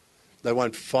 They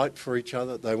won't fight for each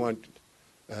other. They won't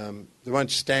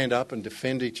stand up and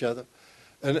defend each other.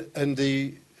 And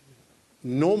the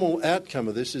normal outcome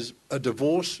of this is a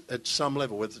divorce at some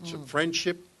level, whether it's a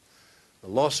friendship, the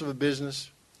loss of a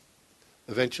business,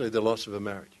 eventually the loss of a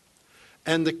marriage.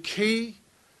 And the key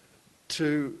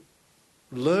to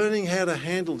learning how to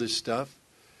handle this stuff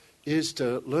is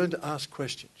to learn to ask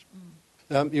questions.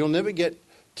 You'll never get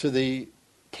to the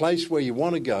place where you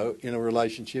want to go in a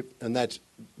relationship, and that's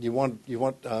you want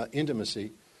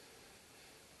intimacy,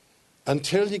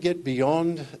 until you get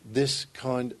beyond this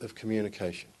kind of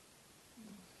communication.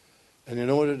 And in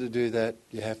order to do that,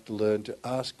 you have to learn to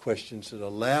ask questions that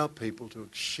allow people to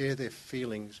share their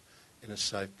feelings in a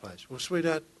safe place. Well,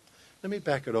 sweetheart, let me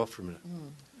back it off for a minute,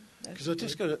 because I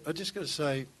just got to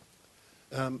say,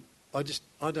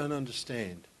 I don't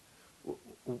understand.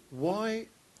 Why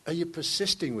are you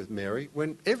persisting with Mary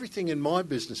when everything in my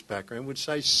business background would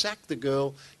say sack the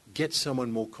girl, get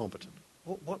someone more competent?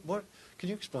 What? Can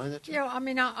you explain that to me? Yeah, I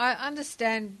mean, I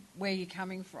understand where you're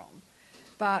coming from,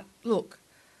 but look,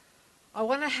 I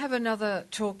want to have another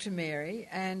talk to Mary,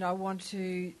 and I want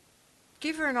to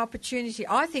give her an opportunity.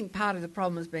 I think part of the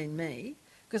problem has been me,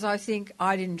 because I think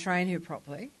I didn't train her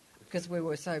properly, because we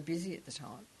were so busy at the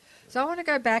time. So I want to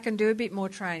go back and do a bit more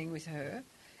training with her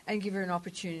and give her an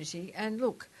opportunity. And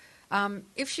look,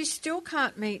 if she still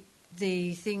can't meet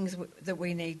the things that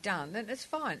we need done, then it's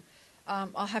fine.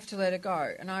 I'll have to let her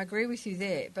go. And I agree with you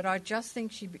there, but I just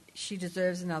think she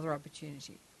deserves another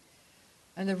opportunity.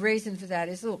 And the reason for that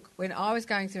is, look, when I was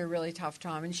going through a really tough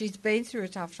time, and she's been through a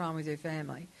tough time with her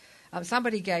family,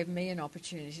 somebody gave me an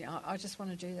opportunity. I just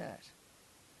want to do that.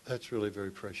 That's really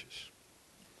very precious.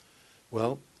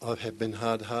 Well, I have been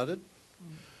hard-hearted,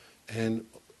 and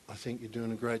I think you're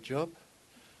doing a great job.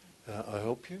 I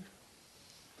help you.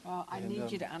 Well, I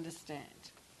need you to understand.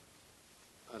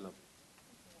 I love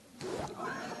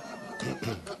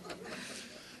you.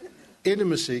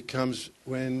 Intimacy comes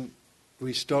when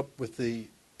we stop with the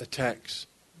attacks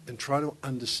and try to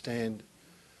understand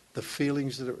the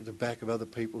feelings that are at the back of other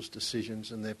people's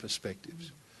decisions and their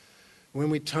perspectives. When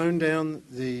we tone down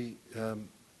the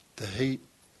heat,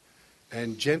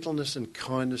 and gentleness and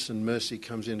kindness and mercy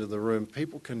comes into the room,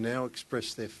 people can now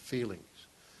express their feelings.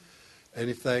 And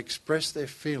if they express their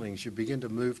feelings, you begin to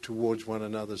move towards one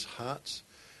another's hearts.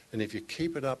 And if you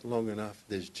keep it up long enough,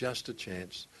 there's just a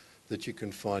chance that you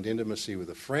can find intimacy with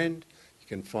a friend, you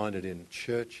can find it in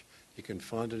church, you can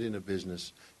find it in a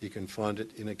business, you can find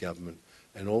it in a government.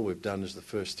 And all we've done is the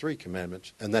first 3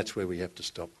 commandments, and that's where we have to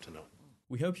stop tonight.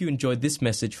 We hope you enjoyed this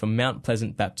message from Mount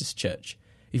Pleasant Baptist Church.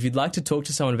 If you'd like to talk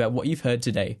to someone about what you've heard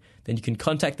today, then you can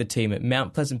contact the team at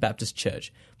Mount Pleasant Baptist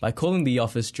Church by calling the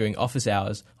office during office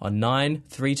hours on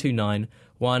 9329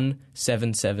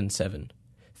 1777.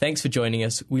 Thanks for joining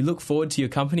us. We look forward to your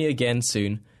company again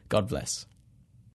soon. God bless.